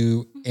with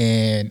you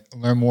and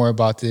learn more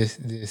about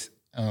this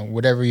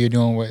whatever you're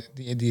doing with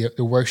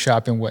the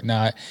workshop and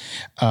whatnot,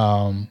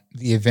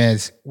 the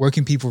events, where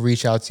can people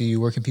reach out to you?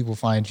 Where can people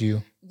find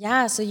you?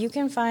 Yeah, so you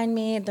can find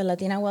me, the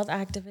Latina Wealth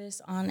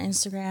Activist, on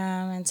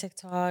Instagram and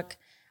TikTok.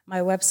 My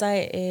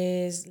website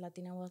is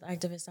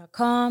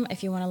latinawealthactivist.com.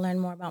 If you want to learn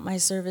more about my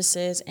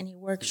services, any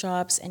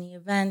workshops, any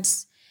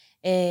events,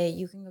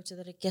 you can go to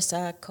the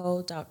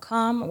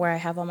riquezaco.com, where I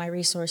have all my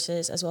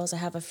resources, as well as I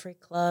have a free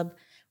club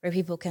where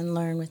people can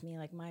learn with me.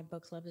 Like, my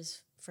book club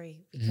is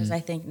free because I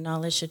think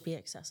knowledge should be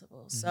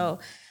accessible. So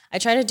I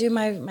try to do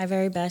my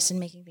very best in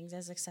making things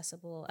as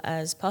accessible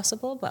as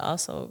possible, but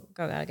also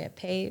gotta get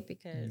paid,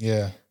 because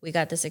we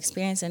got this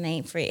experience and it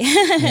ain't free.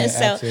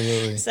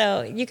 Absolutely.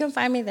 So you can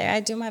find me there. I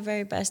do my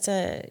very best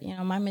to,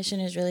 my mission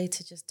is really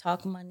to just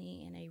talk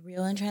money in a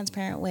real and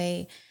transparent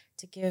way,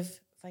 to give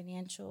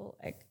financial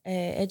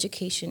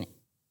education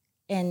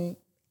and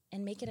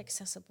make it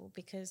accessible,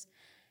 because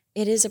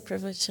it is a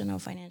privilege to know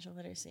financial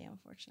literacy,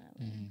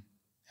 unfortunately.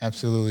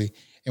 Absolutely.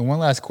 And one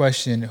last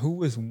question: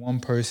 who is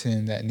one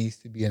person that needs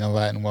to be in a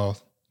Latin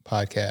Wealth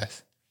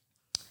podcast?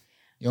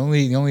 The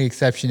only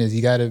exception is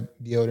you got to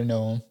be able to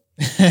know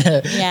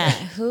them.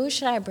 Who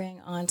should I bring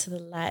on to the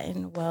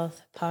Latin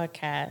Wealth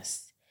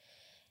podcast?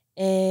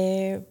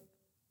 Let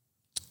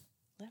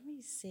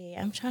me see.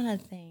 I'm trying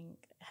to think.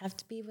 Have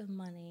to be with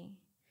money.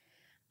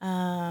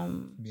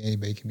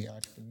 Anybody. It can be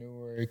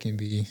entrepreneur. It can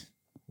be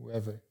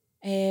whoever.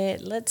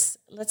 Let's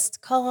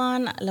call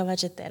on La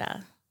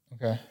Valletera.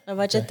 Okay. La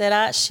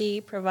Valletera,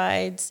 she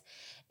provides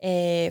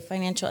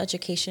financial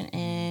education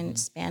in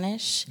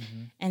Spanish.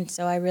 And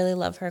so I really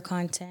love her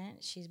content.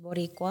 She's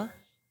Boricua.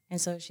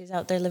 And so she's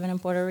out there living in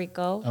Puerto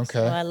Rico. Okay.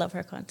 So I love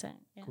her content.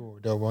 Yeah. Cool.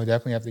 Dope. We'll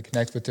definitely have to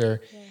connect with her.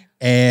 Yeah.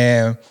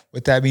 And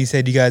with that being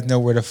said, you guys know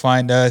where to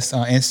find us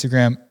on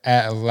Instagram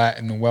at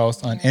Latin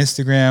Wealth on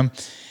Instagram.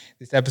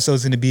 This episode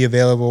is going to be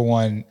available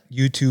on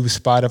YouTube,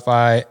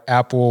 Spotify,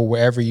 Apple,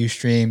 wherever you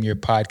stream your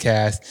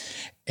podcast.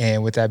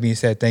 And with that being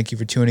said, thank you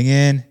for tuning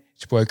in.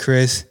 It's your boy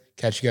Chris.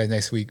 Catch you guys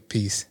next week.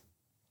 Peace.